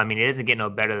 So I mean, it doesn't get no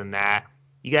better than that.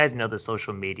 You guys know the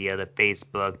social media, the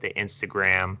Facebook, the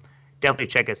Instagram. Definitely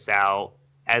check us out.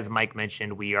 As Mike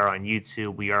mentioned, we are on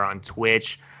YouTube, we are on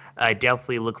Twitch. I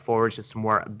definitely look forward to some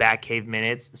more Batcave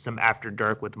minutes, some After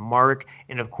Dark with Mark,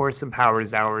 and of course some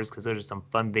Powers Hours because those are some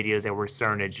fun videos that we're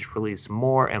starting to just release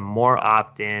more and more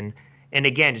often. And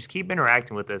again, just keep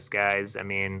interacting with us, guys. I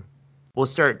mean, we'll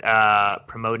start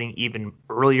promoting even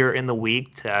earlier in the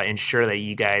week to ensure that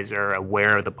you guys are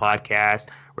aware of the podcast.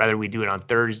 Whether we do it on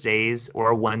Thursdays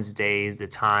or Wednesdays, the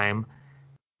time.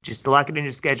 Just lock it in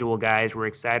your schedule, guys. We're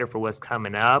excited for what's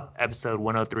coming up. Episode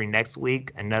 103 next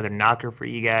week. Another knocker for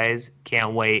you guys.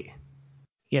 Can't wait.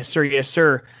 Yes, sir. Yes,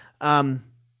 sir. Um,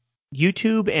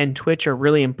 YouTube and Twitch are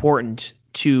really important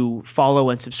to follow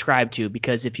and subscribe to,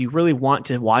 because if you really want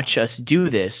to watch us do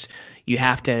this, you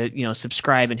have to,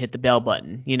 subscribe and hit the bell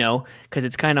button, because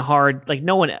it's kind of hard. Like,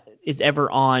 no one is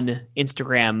ever on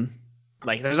Instagram.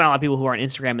 Like, there's not a lot of people who are on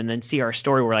Instagram and then see our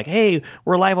story. We're like, hey,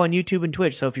 we're live on YouTube and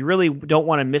Twitch. So if you really don't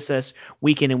want to miss us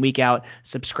week in and week out,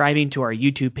 subscribing to our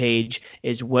YouTube page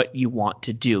is what you want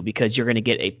to do, because you're going to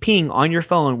get a ping on your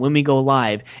phone when we go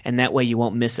live, and that way you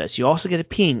won't miss us. You also get a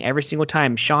ping every single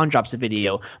time Sean drops a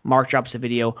video, Mark drops a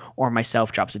video, or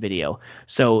myself drops a video.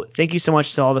 So thank you so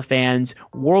much to all the fans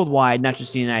worldwide, not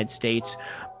just the United States.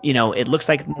 It looks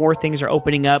like more things are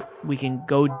opening up. We can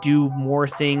go do more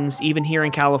things, even here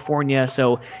in California.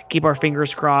 So keep our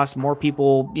fingers crossed. More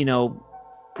people,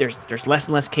 there's less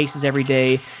and less cases every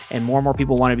day, and more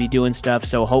people want to be doing stuff.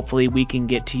 So hopefully we can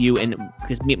get to you, and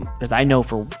because I know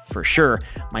for sure,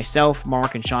 myself,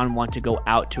 Mark, and Sean want to go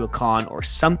out to a con or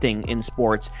something in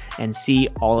sports and see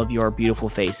all of your beautiful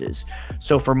faces.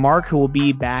 So for Mark, who will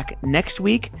be back next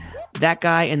week, that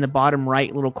guy in the bottom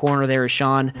right little corner there is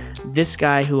Sean. This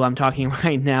guy who I'm talking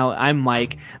right now, I'm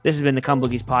Mike. This has been the Come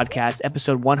Boogies Podcast,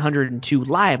 episode 102,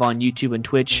 live on YouTube and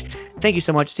Twitch. Thank you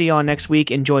so much. See you all next week.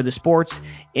 Enjoy the sports,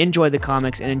 enjoy the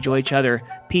comics, and enjoy each other.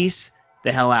 Peace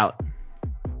the hell out.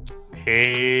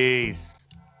 Peace.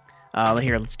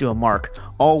 Here, let's do a Mark.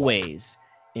 Always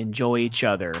enjoy each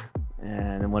other.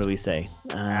 And then what do we say?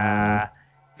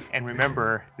 And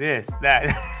remember this, that.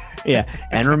 Yeah,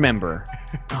 and remember.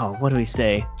 Oh, what do we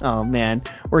say? Oh, man.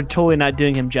 We're totally not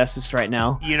doing him justice right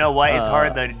now. You know what? It's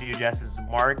hard, though, to do justice.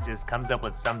 Mark just comes up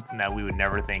with something that we would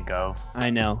never think of. I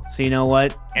know. So you know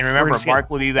what? And remember, Mark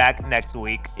will be back next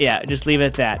week. Yeah, just leave it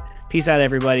at that. Peace out,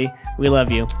 everybody. We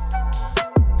love you.